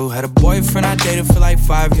it's true. Had a boyfriend I dated for like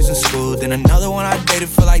 5 years in school. Then another one I dated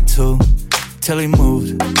for like 2. Till he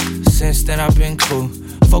moved. Since then I've been cool.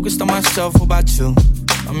 Focused on myself, what about you?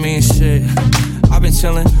 I mean, shit, I've been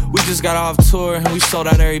chillin'. We just got off tour and we sold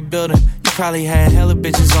out every building. You probably had hella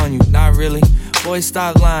bitches on you, not really. Boy,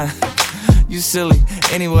 stop lying, you silly.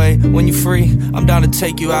 Anyway, when you free, I'm down to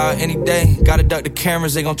take you out any day. Gotta duck the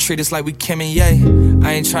cameras, they gon' treat us like we Kim and Ye.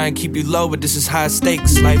 I ain't trying to keep you low, but this is high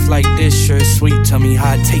stakes. Life like this sure is sweet, tell me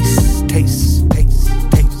how it tastes.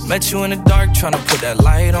 Met you in the dark, tryna put that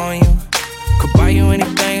light on you. Could buy you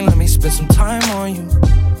anything, let me spend some time on you.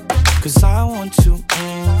 Cause I want to.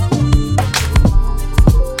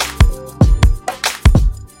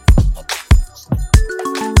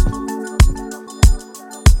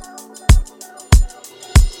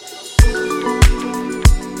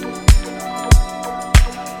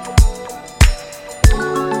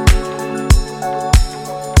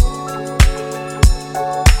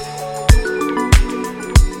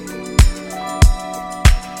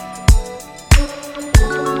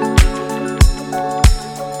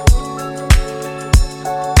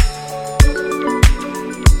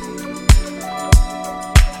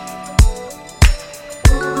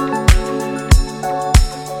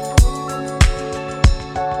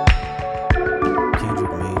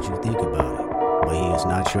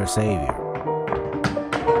 Savior.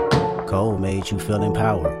 Cole made you feel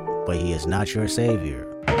empowered, but he is not your savior.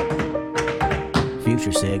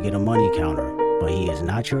 Future said get a money counter, but he is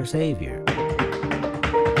not your savior.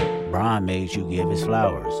 Brian made you give his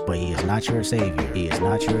flowers, but he is not your savior. He is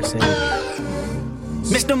not your savior.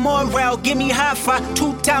 Mr. Morale, give me high five.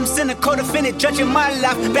 2-time cynical defendant, judging my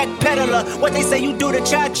life. Backpedaler, what they say you do to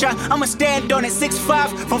cha-cha. I'ma stand on it, 6'5"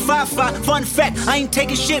 from 5'5". Fun fact, I ain't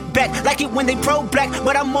taking shit back. Like it when they pro-black,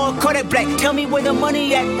 but I'm more Kodak black. Tell me where the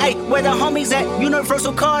money at, ayy, where the homies at.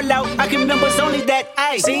 Universal call out, I can members only that,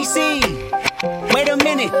 ayy. CC, wait a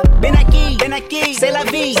minute, Ben Aki. then I give. C'est la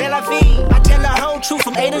vie, c'est la vie. I tell the whole truth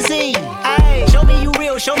from A to Z. Aye, show me you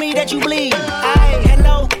real, show me that you bleed. Aye,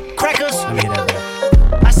 hello, crackers.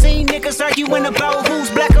 I seen niggas arguing about who's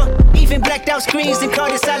blacker. Even blacked out screens and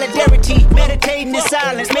called it solidarity. Meditating in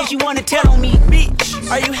silence makes you wanna tell on me. Bitch,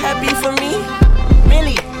 are you happy for me?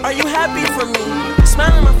 Really? Are you happy for me?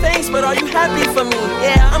 Smile on my face, but are you happy for me?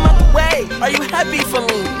 Yeah, I'm out the way. Are you happy for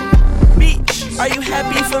me? Bitch, are you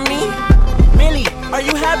happy for me? Really? Are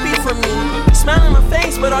you happy for me? Smile on my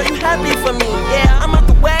face, but are you happy for me? Yeah, I'm out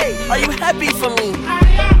the way. Are you happy for me?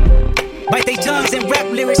 Bite they tongues and rap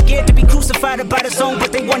lyrics, scared to be crucified about a song,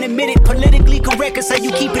 but they won't admit it. Politically correct is how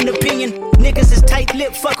you keep an opinion. Niggas is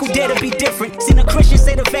tight-lipped, fuck who dare to be different. Seen a Christian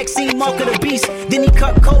say the vaccine mark of the beast. Then he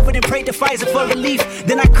cut COVID and prayed to Pfizer for relief.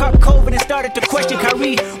 Then I cut COVID and started to question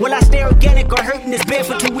Kyrie. Will I stay organic or hurt in this bed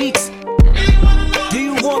for 2 weeks? Do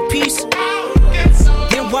you want peace?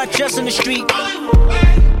 Then watch us in the street.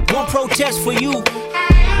 One protest for you,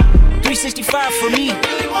 365 for me.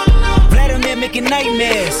 Vladimir making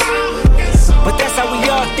nightmares, but that's how we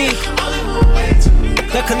all think.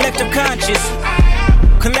 The collective conscious,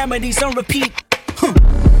 calamities on repeat.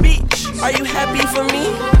 Bitch, are you happy for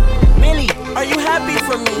me? Really? Are you happy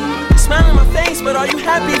for me? Smile on my face, but are you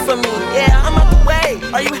happy for me? Yeah, I'm out the way.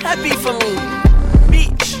 Are you happy for me?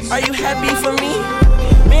 Bitch, are you happy for me?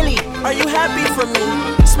 Really? Are you happy for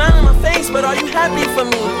me? Smile on my face, but are you happy for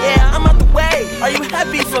me? Yeah, I'm out the way. Are you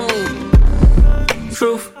happy for me?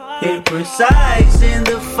 Truth hit precise in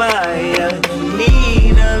the fire. The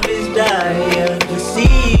need of his dire,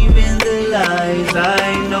 deceiving the lies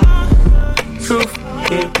I know. Truth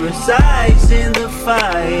hit precise in the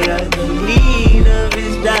fire. The need of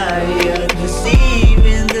his dire,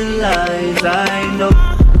 deceiving the lies I know.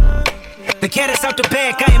 The cat is out the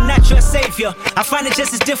bag, I am not your savior. I find it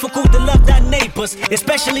just as difficult to love thy neighbors,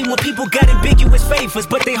 especially when people got ambiguous favors,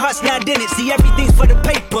 but their heart's not in it. See, everything's for the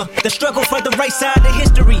paper. The struggle for the right side of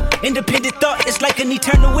history. Independent thought is like an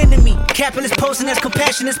eternal enemy. Capitalist posing as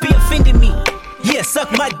compassionate be offending me. Yeah,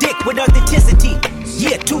 suck my dick with authenticity.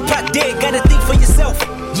 Yeah, Tupac dead, gotta think for yourself.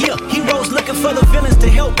 Yeah, heroes looking for the villains to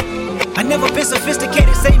help. I never been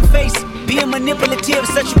sophisticated, same face. Being manipulative,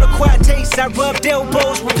 such a required taste. I rubbed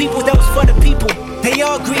elbows with people that was for the people. They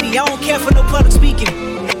all greedy, I don't care for no public speaking.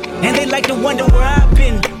 And they like to wonder where I've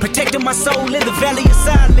been, protecting my soul in the valley of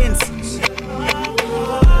silence.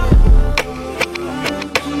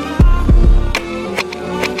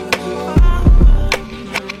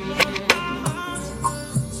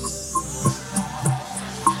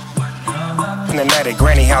 In the night at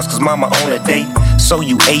Granny house, cause mama on a date. So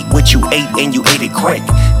you ate what you ate and you ate it quick.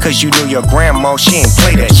 Cause you knew your grandma, she ain't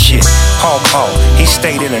play that shit. Paul, he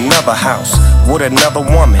stayed in another house with another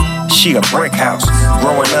woman. She a brick house.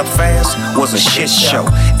 Growing up fast was a shit show.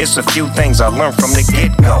 It's a few things I learned from the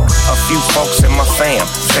get-go. A few folks in my fam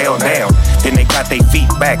fell down. Then they got their feet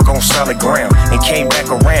back on solid ground and came back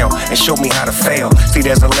around and showed me how to fail. See,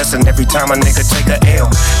 there's a lesson every time a nigga take a L.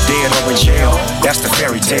 Dead or in jail, that's the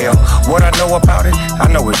fairy tale. What I know about it, I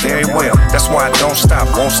know it very well. That's why I don't stop,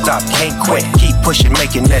 won't stop, can't quit. Keep pushing,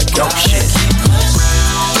 making that dope shit.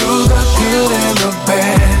 Through the good and the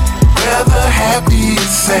bad, whether happy or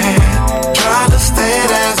sad, trying to stand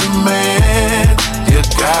as a man, you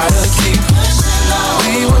gotta keep.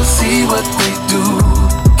 We will see what they do.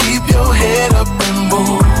 Keep your head up and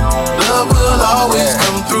move. Love will always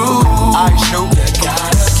come through. I know.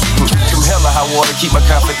 From hell or high water, keep my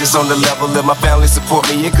confidence on the level. Let my family support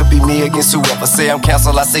me. It could be me against whoever. Say I'm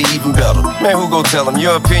canceled, I say even better. Man, who gon' tell them?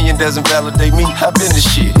 Your opinion doesn't validate me. I've been this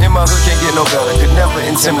shit. And my hood can't get no better. Could never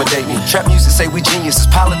intimidate me. Trap music say we geniuses.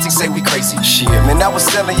 Politics say we crazy. Shit, man, I was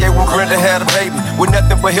selling yeah when Brenda had a baby. With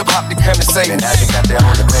nothing but hip hop to come and save me. And I just got there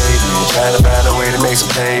on the pavement, trying to find a way to make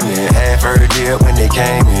some payment. Half heard a deal when they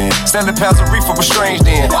came in. Selling pounds of reefer was strange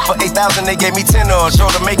then. For 8,000 they gave me 10 on.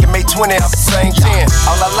 Showed to make it make 20 off the same 10.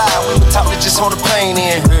 All I lied, we were taught to just hold the pain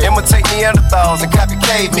in. Imitate Neanderthals and copy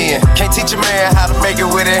cavemen. Can't teach a man how to make it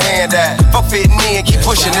with a hand out. Fuck fitting in, keep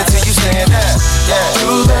pushing until you stand out. Yeah.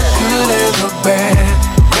 Through the good and the bad,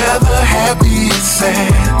 whether happy or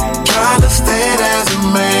sad, trying to stand as a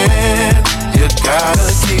man, you gotta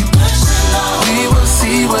keep. We will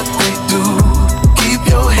see what they do. Keep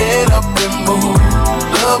your head up and move.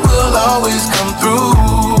 Love will always come through.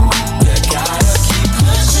 You gotta keep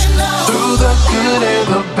pushing on. Through the good and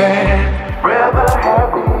the bad, whether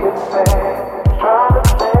happy or sad, trying to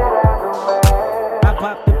stand as a man. I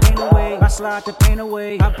pop the pain away, I slide the pain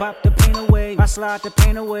away. I pop the pain away, I slide the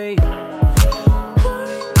pain away.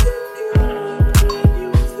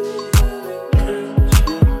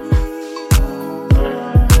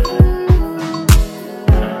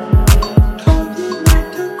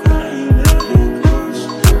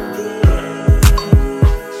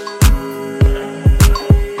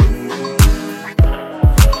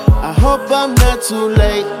 I'm not too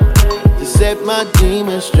late to set my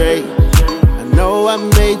demons straight. I know I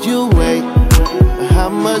made you wait, but how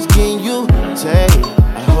much can you take?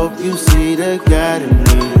 I hope you see the God in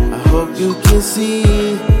me. I hope you can see.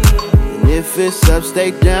 And if it's up, stay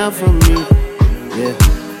down for me. Yeah.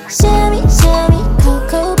 Shimmy, shimmy,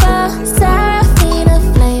 cocoa ball, Serafina,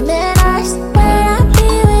 flaming eyes. Where I be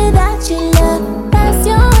without you, love? That's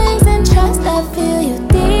your wings and trust. I feel you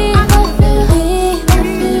deep. I feel deep. I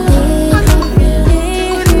feel deep. I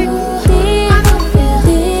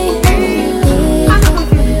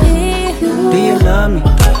feel deep. Do you love me?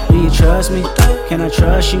 Do you trust me? Can I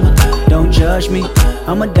trust you? Don't judge me.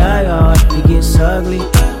 I'ma die hard, it gets ugly.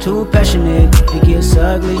 Too passionate, it gets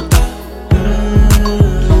ugly.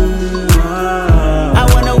 I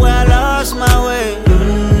wonder where I lost my way.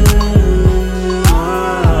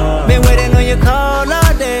 Been waiting on your call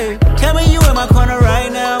all day. Tell me you in my corner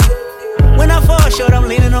right now. When I fall short, I'm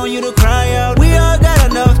leaning on you to cry out. We all got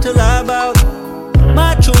enough to lie about.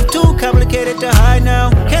 My truth too complicated to hide now.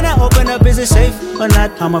 Can I open up? Is it safe or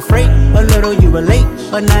not? I'm afraid a little you relate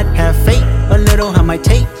or not. Have faith a little. I might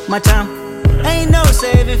take my time. Ain't no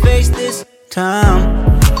saving face this time.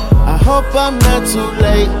 I hope I'm not too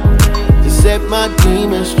late to set my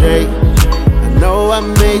demons straight. I know I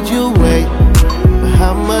made you wait, but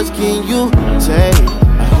how much can you take?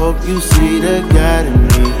 I hope you see the God in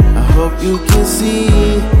me. I hope you can see.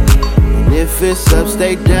 And if it's up,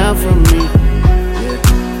 stay down for me.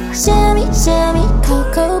 Shimmy, shimmy,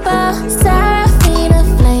 cocoa ball, Serafina,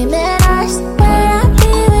 flaming eyes. Where I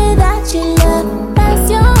be without you, love? That's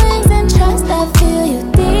your wings and trust. I feel you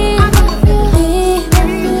deep. I feel deep. I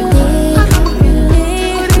feel deep. I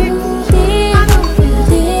feel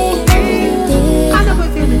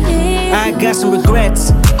deep. I got some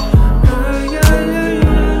regrets,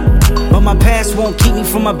 but my past won't keep me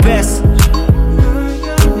from my best.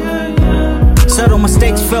 Subtle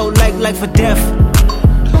mistakes felt like life or death.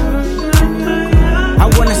 I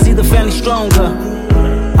wanna see the family stronger.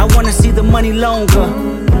 I wanna see the money longer.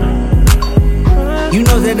 You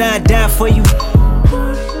know that I'd die for you.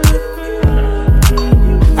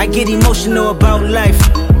 I get emotional about life.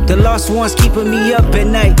 The lost ones keeping me up at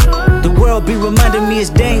night. The world be reminding me it's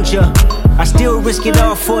danger. I still risk it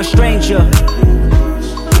all for a stranger.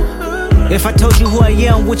 If I told you who I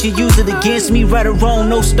am, would you use it against me? Right or wrong,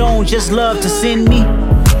 no stone, just love to send me.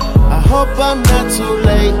 I hope I'm not too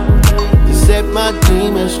late to set my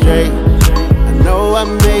demons straight. I know I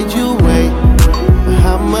made you wait, but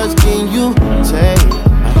how much can you take?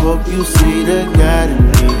 I hope you see the God in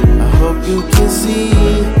me. I hope you can see.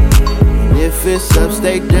 And if it's up,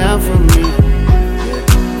 stay down for me. Yeah.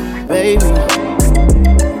 Baby,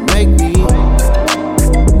 make me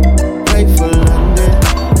wait for London.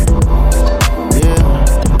 Yeah.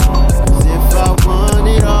 'Cause if I want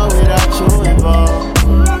it all without you involved,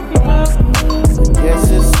 guess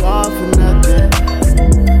it's all for nothing.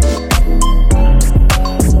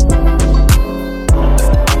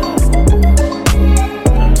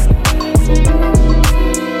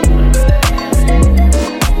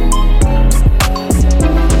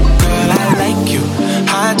 Girl, I like you, I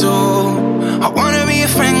do. I wanna be a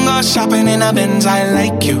friend, go shopping in a Benz. I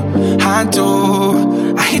like you, I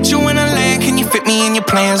do. I hit you in a land, can you fit me in your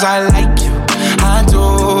plans? I like you, I do.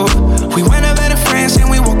 We went over to France and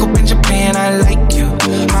we woke up in Japan. I like you,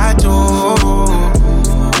 I do.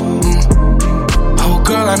 Oh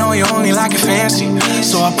girl, I know you only like it fancy,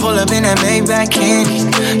 so I pull up in that Maybach candy.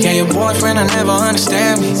 Yeah, your boyfriend will never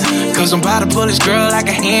understand me, 'cause I'm about to pull this girl like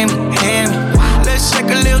a hammy. Let's take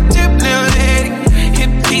a little dip, little lady.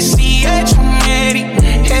 Hit PCH from Eddie.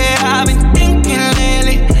 Yeah, I've been thinking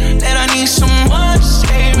lately that I need someone to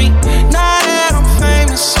save me. Now that I'm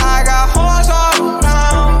famous, I got hoes all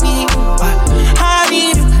around me, but I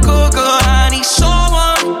need a good girl, I need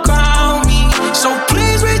someone to ground me. So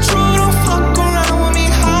please be true, don't fuck around with me.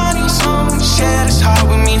 I need someone to share this heart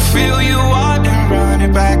with me. Fill you up and run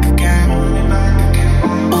it back again.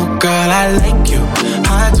 Oh girl, I like you,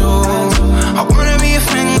 I do. I wanna be a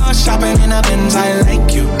friend, go shopping in a Benz. I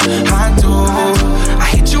like you, I do. I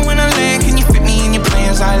hit you in a leg, can you fit me in your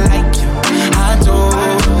plans? I like you, I do.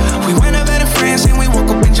 We went over to France and we woke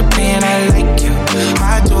up in Japan. I like you,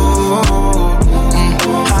 I do,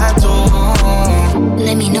 I do.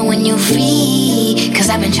 Let me know when you're free, 'cause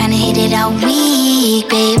I've been trying to hit it all week,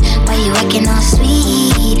 babe. Why you acting all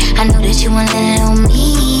sweet? I know that you want a little on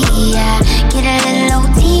me, yeah. Get a little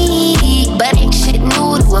OT, but ain't shit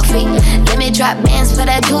new to a freak. Let me drop bands for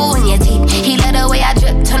that tool in your teeth. He let the way I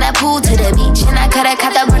drip, turn that pool to the beach. And I coulda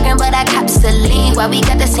caught the Birkin, but I cops the lead. Why we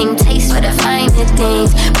got the same taste for the finer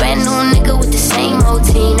things? Brand new nigga with the same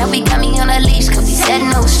routine. Now we got me on a leash, 'cause we said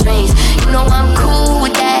no strings. You know I'm cool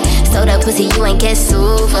with that. So the pussy, you ain't get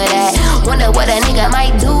sued for that. Wonder what a nigga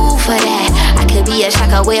might do for that. I could be a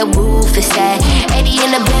shocker where roof is at. 80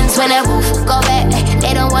 in the Benz when that roof go back.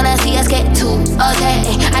 They don't wanna see us get too okay.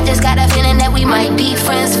 I just got a feeling that we might be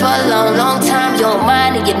friends for a long, long time. You don't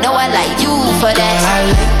mind, and you know I like you for that. Girl, I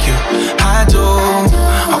like you, I do.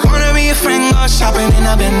 I wanna be a friend, go shopping in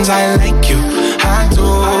the Benz. I like you, I do.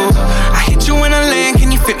 I hit you in a lane,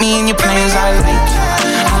 can you fit me in your plans? I like you,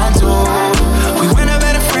 I do. We went up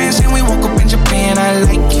better friends and we woke up in Japan. I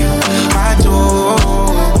like you, I do,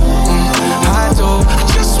 I do. I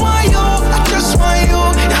just want you, I just want you.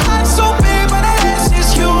 Your heart's so big, but the ass is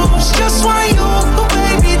huge. Just want you, oh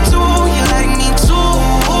baby, too. You like me too,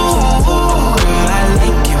 girl. I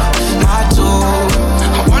like you, I do.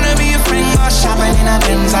 I wanna be a friend, go shopping in a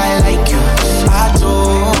Benz. I like you, I do,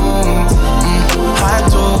 I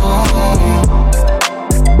do.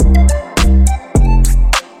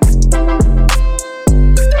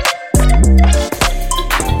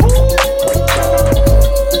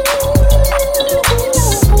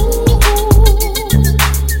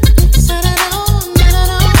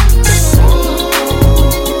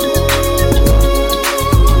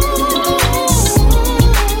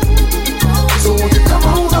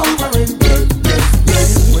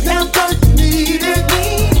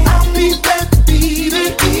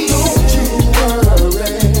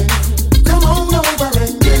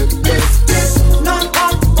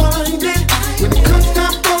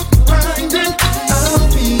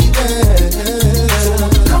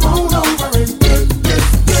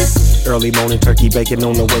 Early morning turkey bacon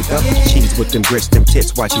on the wake up. Cheese with them grits, them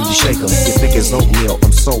tits, watching you shake them. Your thick as oatmeal,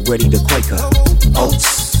 I'm so ready to quake her.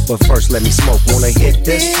 Oats. But first let me smoke, wanna hit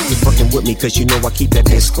this? You fucking with me cause you know I keep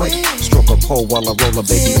that bitch quick. Stroke a pole while I roll a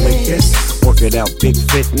baby like this. Work it out, big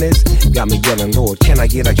fitness. Got me yelling, Lord, can I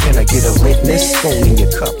get a witness? Spoon in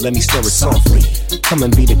your cup, let me stir it softly. Come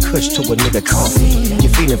and be the kush to a nigga coffee. You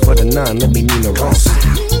feeling for the nine, let me Nina Ross.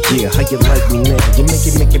 Yeah, how you like me now? You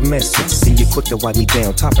make it messy. See you quick to wipe me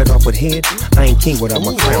down. Top it off with head. I ain't king without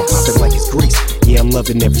my crown. Pop it like it's grease. Yeah, I'm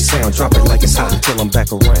loving every sound. Drop it like it's hot until I'm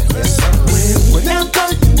back around. Yes, sir.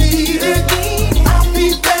 Whenever you need it, I'll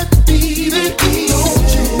be back to beat it.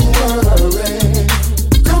 Don't you worry.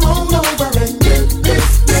 Come on over and get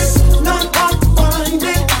this. Not hard to find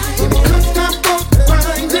it. When it comes time for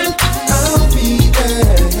grinding, I'll be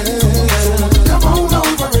there. Come on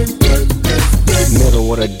over and get this.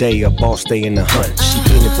 Middle of the day, a boss stay in the hunt. She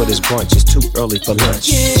feeling for this brunch, it's too early for lunch.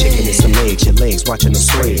 Chicken and some eggs, your legs watching the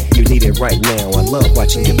spread. You need it right now, I love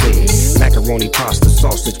watching your bed. Macaroni, pasta,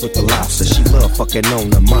 sausage with the lobster. She love fucking on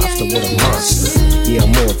the monster with a monster. Yeah,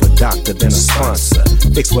 I'm more of a doctor than a sponsor.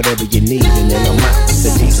 Fix whatever you need and then I'm out.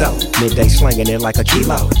 The D's out, midday slanging it like a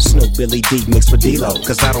kilo. Snoop Billy D mixed with D-Lo.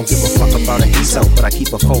 Cause I don't give a fuck about a ESO, but I keep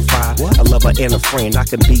a 4-5. I love her and a friend, I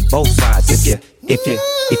can be both sides if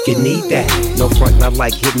you need that. No front, not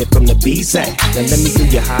like hitting it from the B-side. Now let me do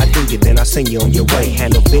you how I do you, then I send you on your way.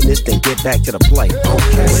 Handle business, then get back to the play.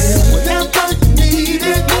 Okay. Whenever you need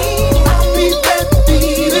it, I'll be back to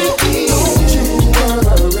beat it. Don't you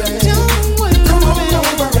worry. Come on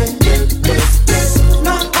over and get this.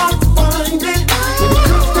 Not hard to find it. When it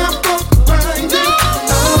comes time for grinding,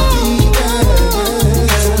 I'll be there.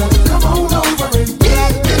 Come on over and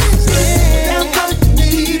get this. Whenever you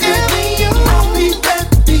need it, I'll be back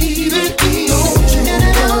to beat it. Don't you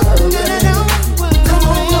worry. Come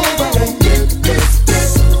on over and get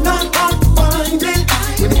this. Not hard to find it.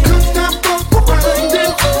 When it comes time for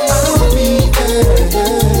grinding, I'll be there.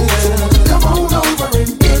 Come on over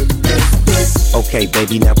and get this. Okay,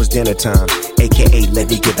 baby, now it's dinner time. AKA, let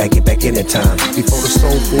me get back in the time. Before the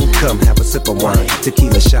soul food come, have a sip of wine.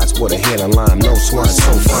 Tequila shots with a head of lime, no swine,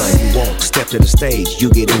 so fine. You walk, step to the stage, you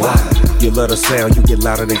get wild. You love the sound, you get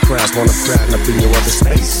louder than crowds. Wanna crowd up in your other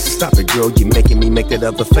space. Stop it, girl, you making me make that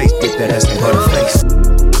other face. Get that ass in her face.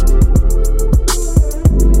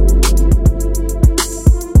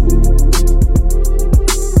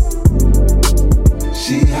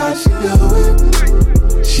 She hot, she know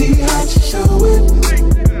it. She hot, she show it.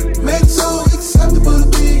 Make it so acceptable to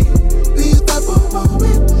me. Be a type of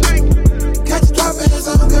moment. Catch your drop ass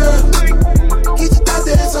on, girl. Get your thought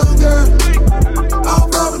ass on, girl. All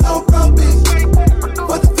problem, no problem.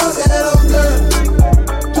 What the fuck that on, girl?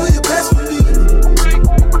 Do your best for me.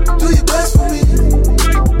 Do your best for me.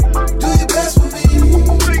 Do your best for me.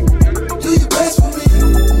 Do your best for me.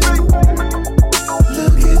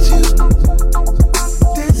 Look at you.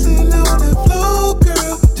 Dancing on the floor,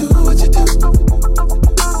 girl. Do what you do.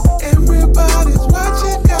 Everybody's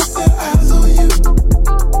watching, got their eyes on you.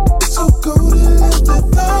 So go to let the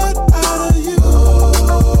thought out of you.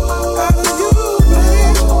 Out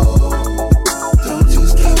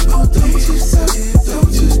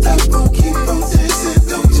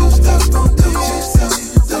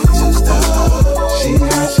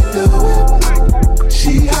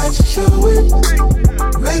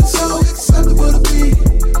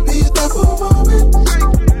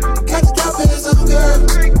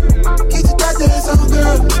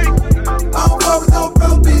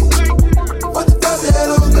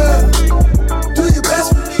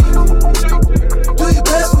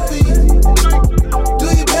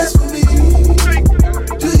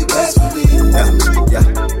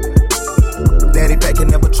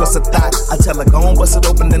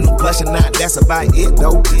by it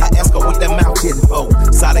though. I ask her what that mouth hitting for.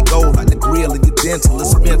 Solid gold like the grill and your dental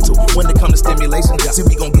is mental. When it comes to stimulation, see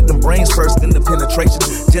we gon' get them brains first, then the penetration.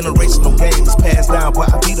 Generational games passed down, but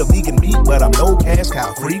I feed a vegan meat, but I'm no cash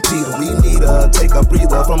cow. Free Peter, we need to take a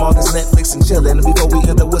breather from all this Netflix and chillin'. Before we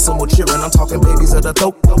end up with some more cheering, I'm talking babies of the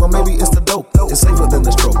dope, or maybe it's the dope. It's safer than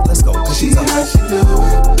the stroke. Let's go. Cause she's how she do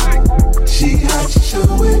it. She how she show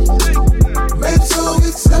it. Made it so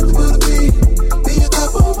acceptable to me. Be your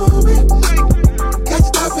top of a moment. Get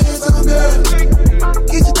your top hands on, girl.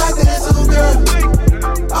 Get your tight hands on, girl.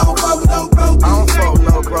 I don't fuck with no broke. I don't fuck with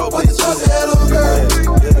no broke. Put your toes head on, girl.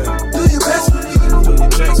 Do your best for me. Do your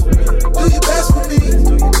best for me. Do your best for me.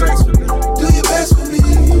 Do your best for me. Do your best for me.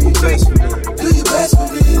 Do your best for me. Do your best for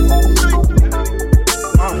me.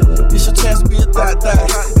 It's your chance to be a thot.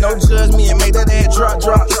 No judge me and make that ass drop.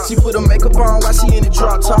 She put her makeup on while she in the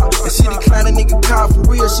drop top. And she decline a nigga call for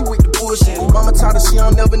real, she with the bullshit. Mama taught her she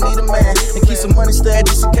don't never need a man. And keep some money stashed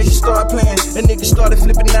just in case she start playing. That nigga started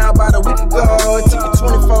flipping out about a week ago. It took her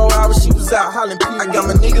 24 hours, she was out hollering pee. I got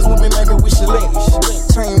my niggas with me, maybe we should link.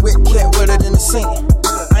 Chain wet cat wetter than the sink.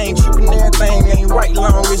 I ain't tripping everything, ain't right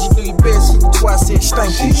long as you do your best. Hit the twice, it stank.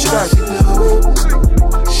 She how she do it.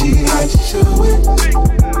 She how she show it.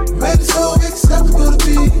 Made it so acceptable to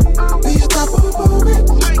be. Be your top of a moment.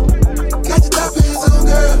 Got your top hands on,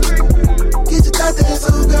 girl. Get your top hands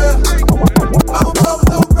on, girl. I don't fuck with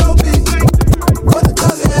no broke bitch. Put the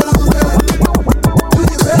top head on, girl. Do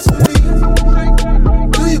your best for me.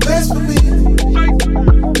 Do your best for me.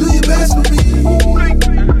 Do your best for me.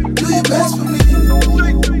 Do your best for me.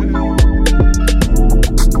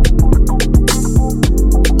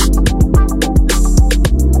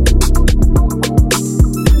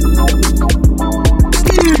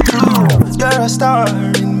 You're a star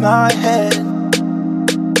in my head.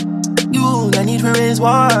 You that need to raise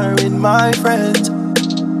war with my friends.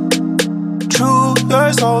 True,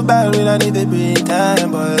 you're so bad when I need to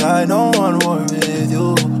pretend, but I don't want war with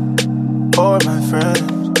you or my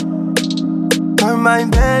friends. You're my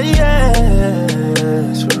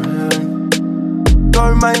best friend.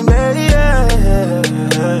 You're my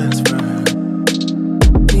best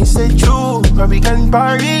friend. Me say true, but we can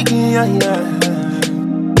party, yeah.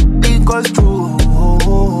 Because true,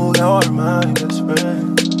 you're my best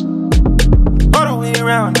friend. All the way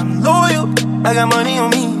around, I'm loyal. I got money on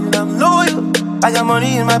me and I'm loyal. I got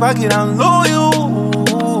money in my pocket, I'm loyal.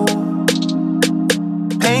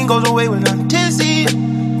 Pain goes away when I'm dizzy.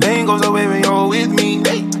 Pain goes away when you're with me.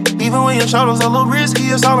 Even when your shadow's a little risky,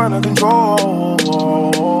 it's all under control.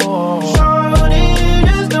 Shorty,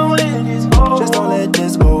 just don't let this go. Just don't let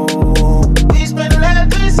this go. We spent the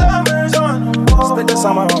last 3 summers on the road. Spent the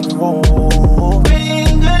summer on the road.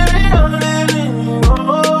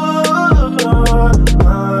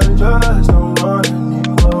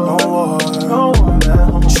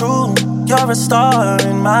 You're a star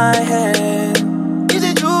in my head. Is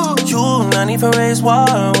it true? You not need to raise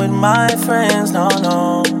war with my friends, no.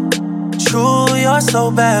 True, you're so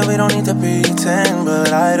bad, we don't need to pretend.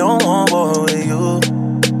 But I don't want war with you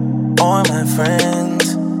or my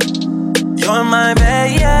friends. You're my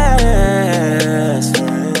best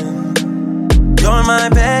friend. You're my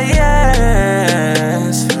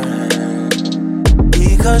best friend.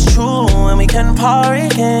 Because true, when we can party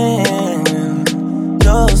again,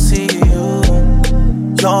 you'll see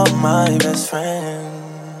you're my best friend.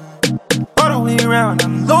 All the way around,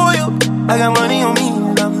 I'm loyal. I got money on me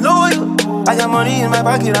and I'm loyal. I got money in my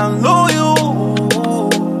pocket, I'm loyal.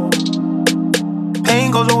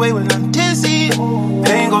 Pain goes away when I'm dizzy.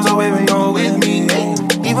 Pain goes away when you're with me.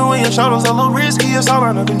 Even when your shadow's a little risky, it's all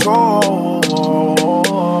under control.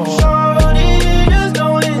 Shorty, just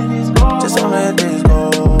don't let this go. Just don't let this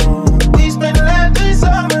go. We spent the last 3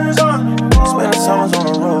 summers on the road. Spent the summers on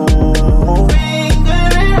the road.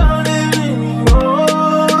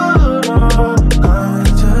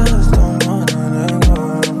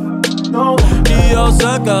 Yo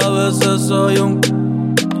sé que a veces soy un...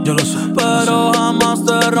 Yo lo sé. Pero jamás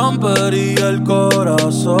te rompería el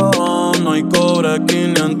corazón. No hay cobre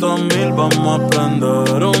 500,000, vamos a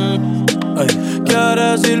prender un... Ey.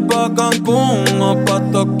 ¿Quieres ir pa' Cancún o pa'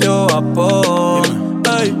 Tokio, Japón?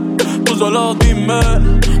 Ey. Tú solo dime,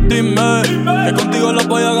 que contigo lo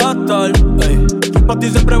voy a gastar. Ey. Pa' ti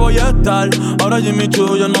siempre voy a estar. Ahora Jimmy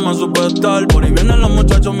Choo ya no me supe estar. Por ahí vienen los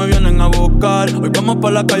muchachos, me vienen a buscar. Hoy vamos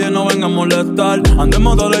pa' la calle, no vengan a molestar. Ando en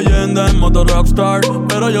modo leyenda, en modo rockstar.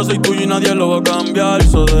 Pero yo soy tuyo y nadie lo va a cambiar.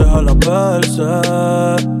 So déjala verse,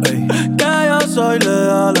 que yo soy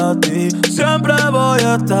leal a ti. Siempre voy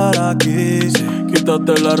a estar aquí, sí.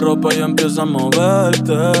 quítate la ropa y empieza a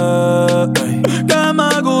moverte. Ey, que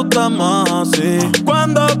me gusta más así,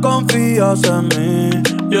 cuando confías en mí.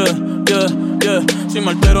 Yeah, yeah, yeah. Si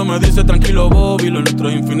me altero me dice tranquilo Bobby. Lo nuestro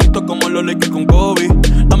es infinito como los Lakers con Kobe.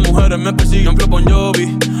 Las mujeres me persiguen flow Bon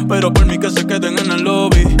Jovi, pero por mí que se queden en el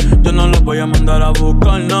lobby. Yo no los voy a mandar a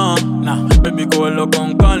buscar, no, nah. Baby, cógelo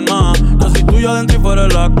con calma. Yo soy tuya adentro y fuera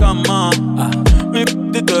de la cama. Mi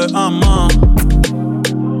p*** te ama.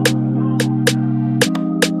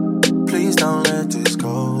 Please don't let this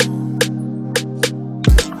go.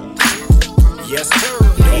 Yes, sir.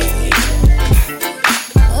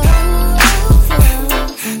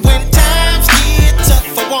 When times get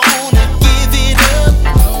tough, I wanna give it up,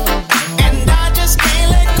 and I just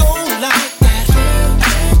can't let go like that.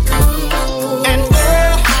 And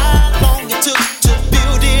oh, how long it took to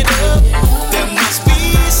build it up. There must be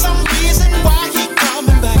some reason why he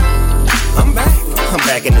coming back. I'm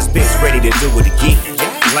back in this bitch, ready to do it again.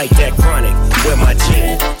 Like that chronic, where my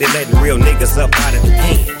chin. They letting real niggas up out of the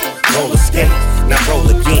pen. Roller skate, now roll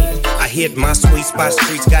again. I hit my sweet spot,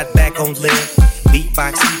 streets got back on lead.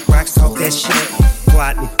 Beatbox, heat rocks, talk that shit.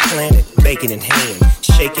 Plotting, planning, baking in hand.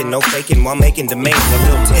 Shaking, no faking while making demands. A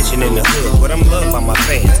little tension in the hood, but I'm loved by my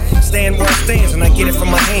fans. Stand where I stand and I get it from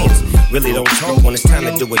my hands. Really don't talk when it's time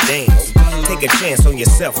to do a dance. Take a chance on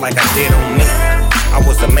yourself like I did on me. I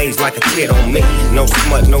was amazed like a kid on me. No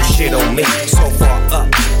smut, no shit on me. So far up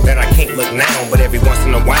that I can't look now, but every once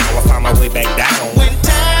in a while I find my way back down. When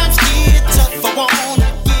times get tough, I wanna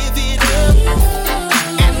give it up,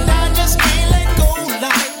 and I just can't let go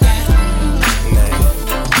like that.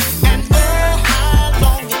 And oh, how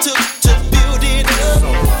long it took to build it up.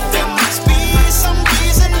 There must be some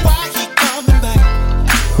reason why he coming back.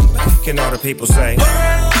 Can all the people say?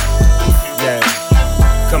 Yeah,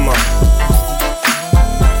 come on.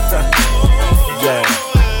 Yeah,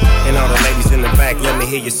 and all the ladies in the back, let me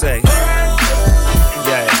hear you say.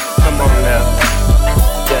 Yeah, come on now.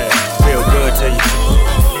 Yeah, feel good to you.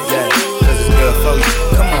 Yeah, cause it's good for you.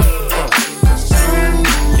 Come on.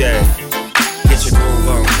 Yeah, get your groove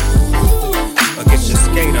on. Or get your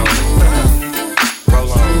skate on.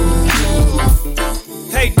 Roll on.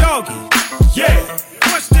 Hey, doggy. Yeah,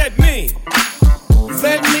 what's that mean?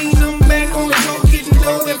 That means I'm back on the road, getting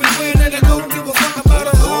dough everywhere that I go. Give a fuck about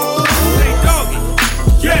a hoe. Hey, doggy.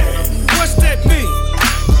 Yeah, what's that mean?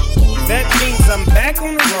 That means I'm back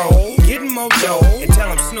on the road, getting more dough, and tell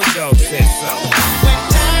them Snoop Dogg said so. When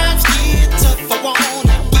times get tough, I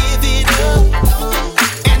wanna give it up,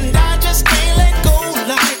 and I just can't let go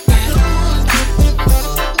like that.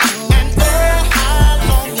 And oh, how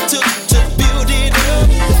long it took to build it up.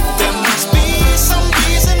 There must be some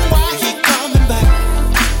reason why he coming back.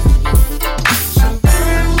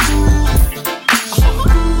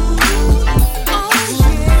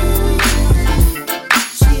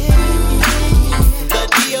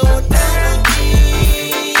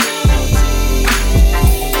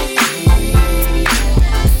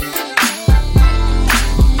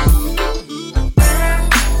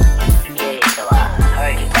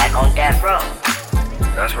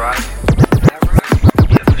 That's right.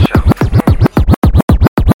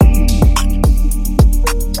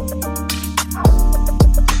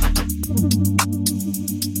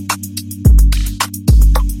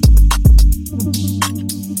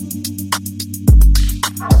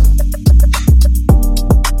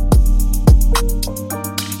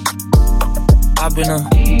 I've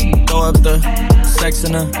been throw up the sex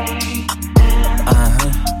in her.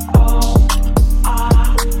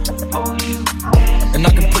 And I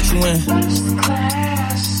can put you in.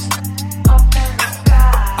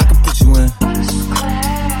 I can put you in.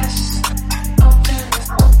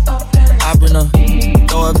 I've been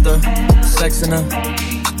throw up the sex in her.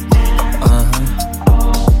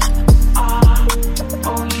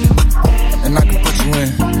 And I can put you in.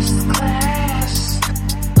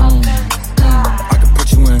 I can put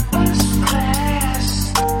you in.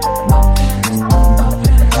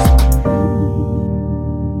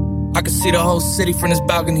 I can see the whole city from this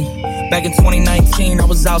balcony. Back in 2019, I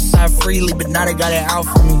was outside freely, but now they got it out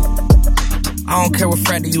for me. I don't care what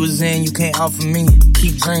frat that you was in, you can't out for me.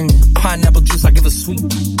 Keep dreaming. Pineapple juice, I give a sweet.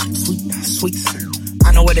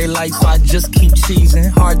 I know what they like, so I just keep cheesing.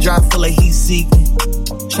 Hard drive full of heat seeking.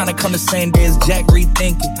 Tryna come the same day as Jack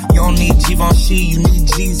rethinking. You don't need Givenchy, you need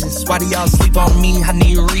Jesus. Why do y'all sleep on me? I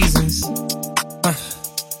need reasons.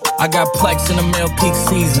 I got Plex in the mail peak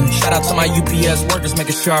season. Shout out to my UPS workers,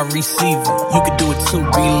 making sure I receive it. You could do it too,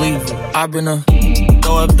 believe it. I've been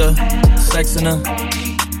throw up the sex in her.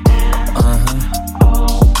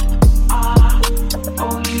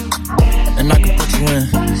 And I can put you in.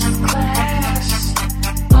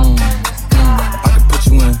 I can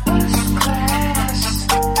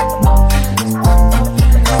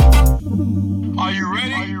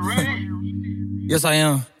Yes, I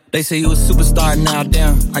am. They say you a superstar now,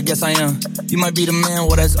 damn, I guess I am. You might be the man,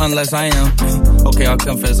 well that's unless I am. Okay, I'll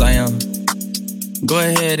confess I am. Go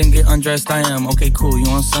ahead and get undressed, I am. Okay, cool, you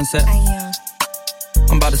on Sunset? I am.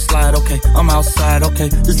 I'm about to slide, okay, I'm outside, okay.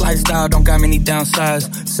 This lifestyle don't got many downsides.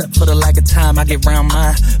 Except for the lack of time I get round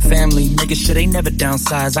my family. Making sure they never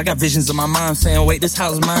downsize. I got visions in my mind saying, wait, this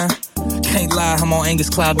house is mine. Can't lie, I'm on Angus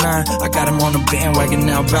Cloud 9. I got him on the bandwagon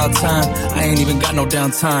now, about time. I ain't even got no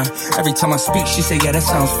downtime. Every time I speak, she say, yeah, that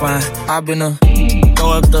sounds fine. I've been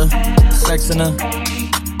throw up the sex in her.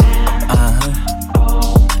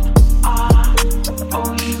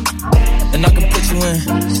 And I can put you in.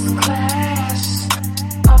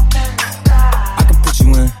 I can put you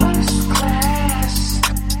in.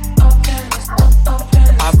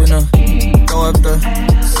 I've been throw up the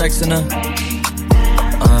sex in her.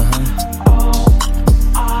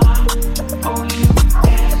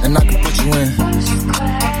 And I can put you in.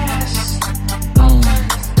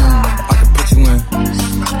 I can put you in.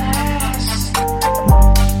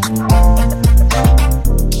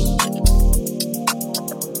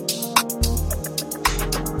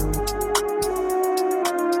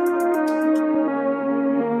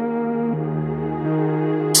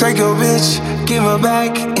 Take your bitch, give her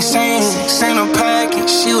back, insane, send her package.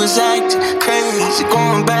 She was acting crazy,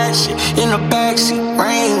 going bad shit in the backseat,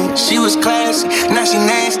 rain. She was classy, now she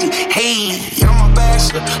nasty. Hey, I'm a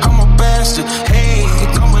bastard, hey,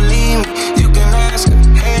 don't believe me, you can ask her.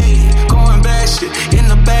 Hey, going bad shit in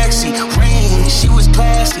the backseat, rain. She was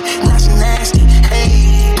classy, now she nasty.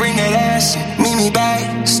 Hey, bring that ass in, meet me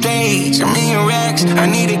backstage. I'm in racks, I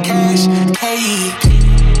needed cash. Hey,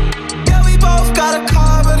 yeah, we both got a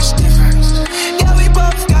car, but it's different. Yeah, we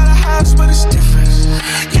both got a house, but it's different.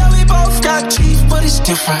 Yeah, we both got teeth, but it's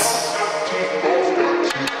different.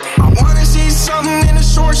 I wanna see something in a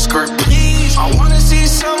short skirt, please. I wanna see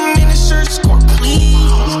something in a shirt skirt, please.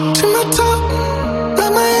 To my top,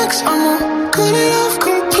 like my ex, I'ma cut it off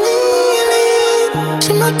completely.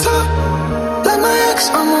 To my top, like my ex,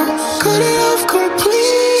 I'ma cut it off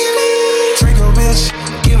completely. Take your bitch,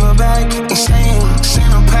 give her back, insane,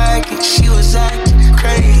 send her package. She was acting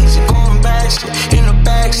crazy, going bad shit in the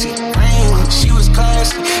backseat, rain. She was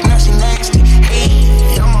classy, now she nasty.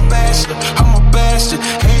 Hey, I'm a bastard,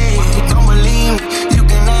 hey, don't believe me, you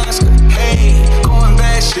can ask her. Hey, going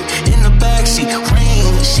bad shit in the backseat,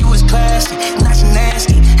 rain. She was classy, now she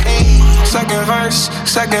nasty. Hey, second verse,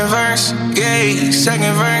 yeah,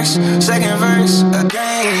 second verse,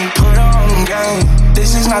 again. Put on game,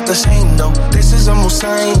 this is not the same though, this is a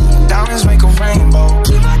Musain. Diamonds make a rainbow.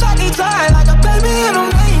 Keep my doggy tied like a baby in a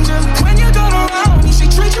manger. When you come around me, she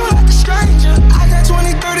treat you like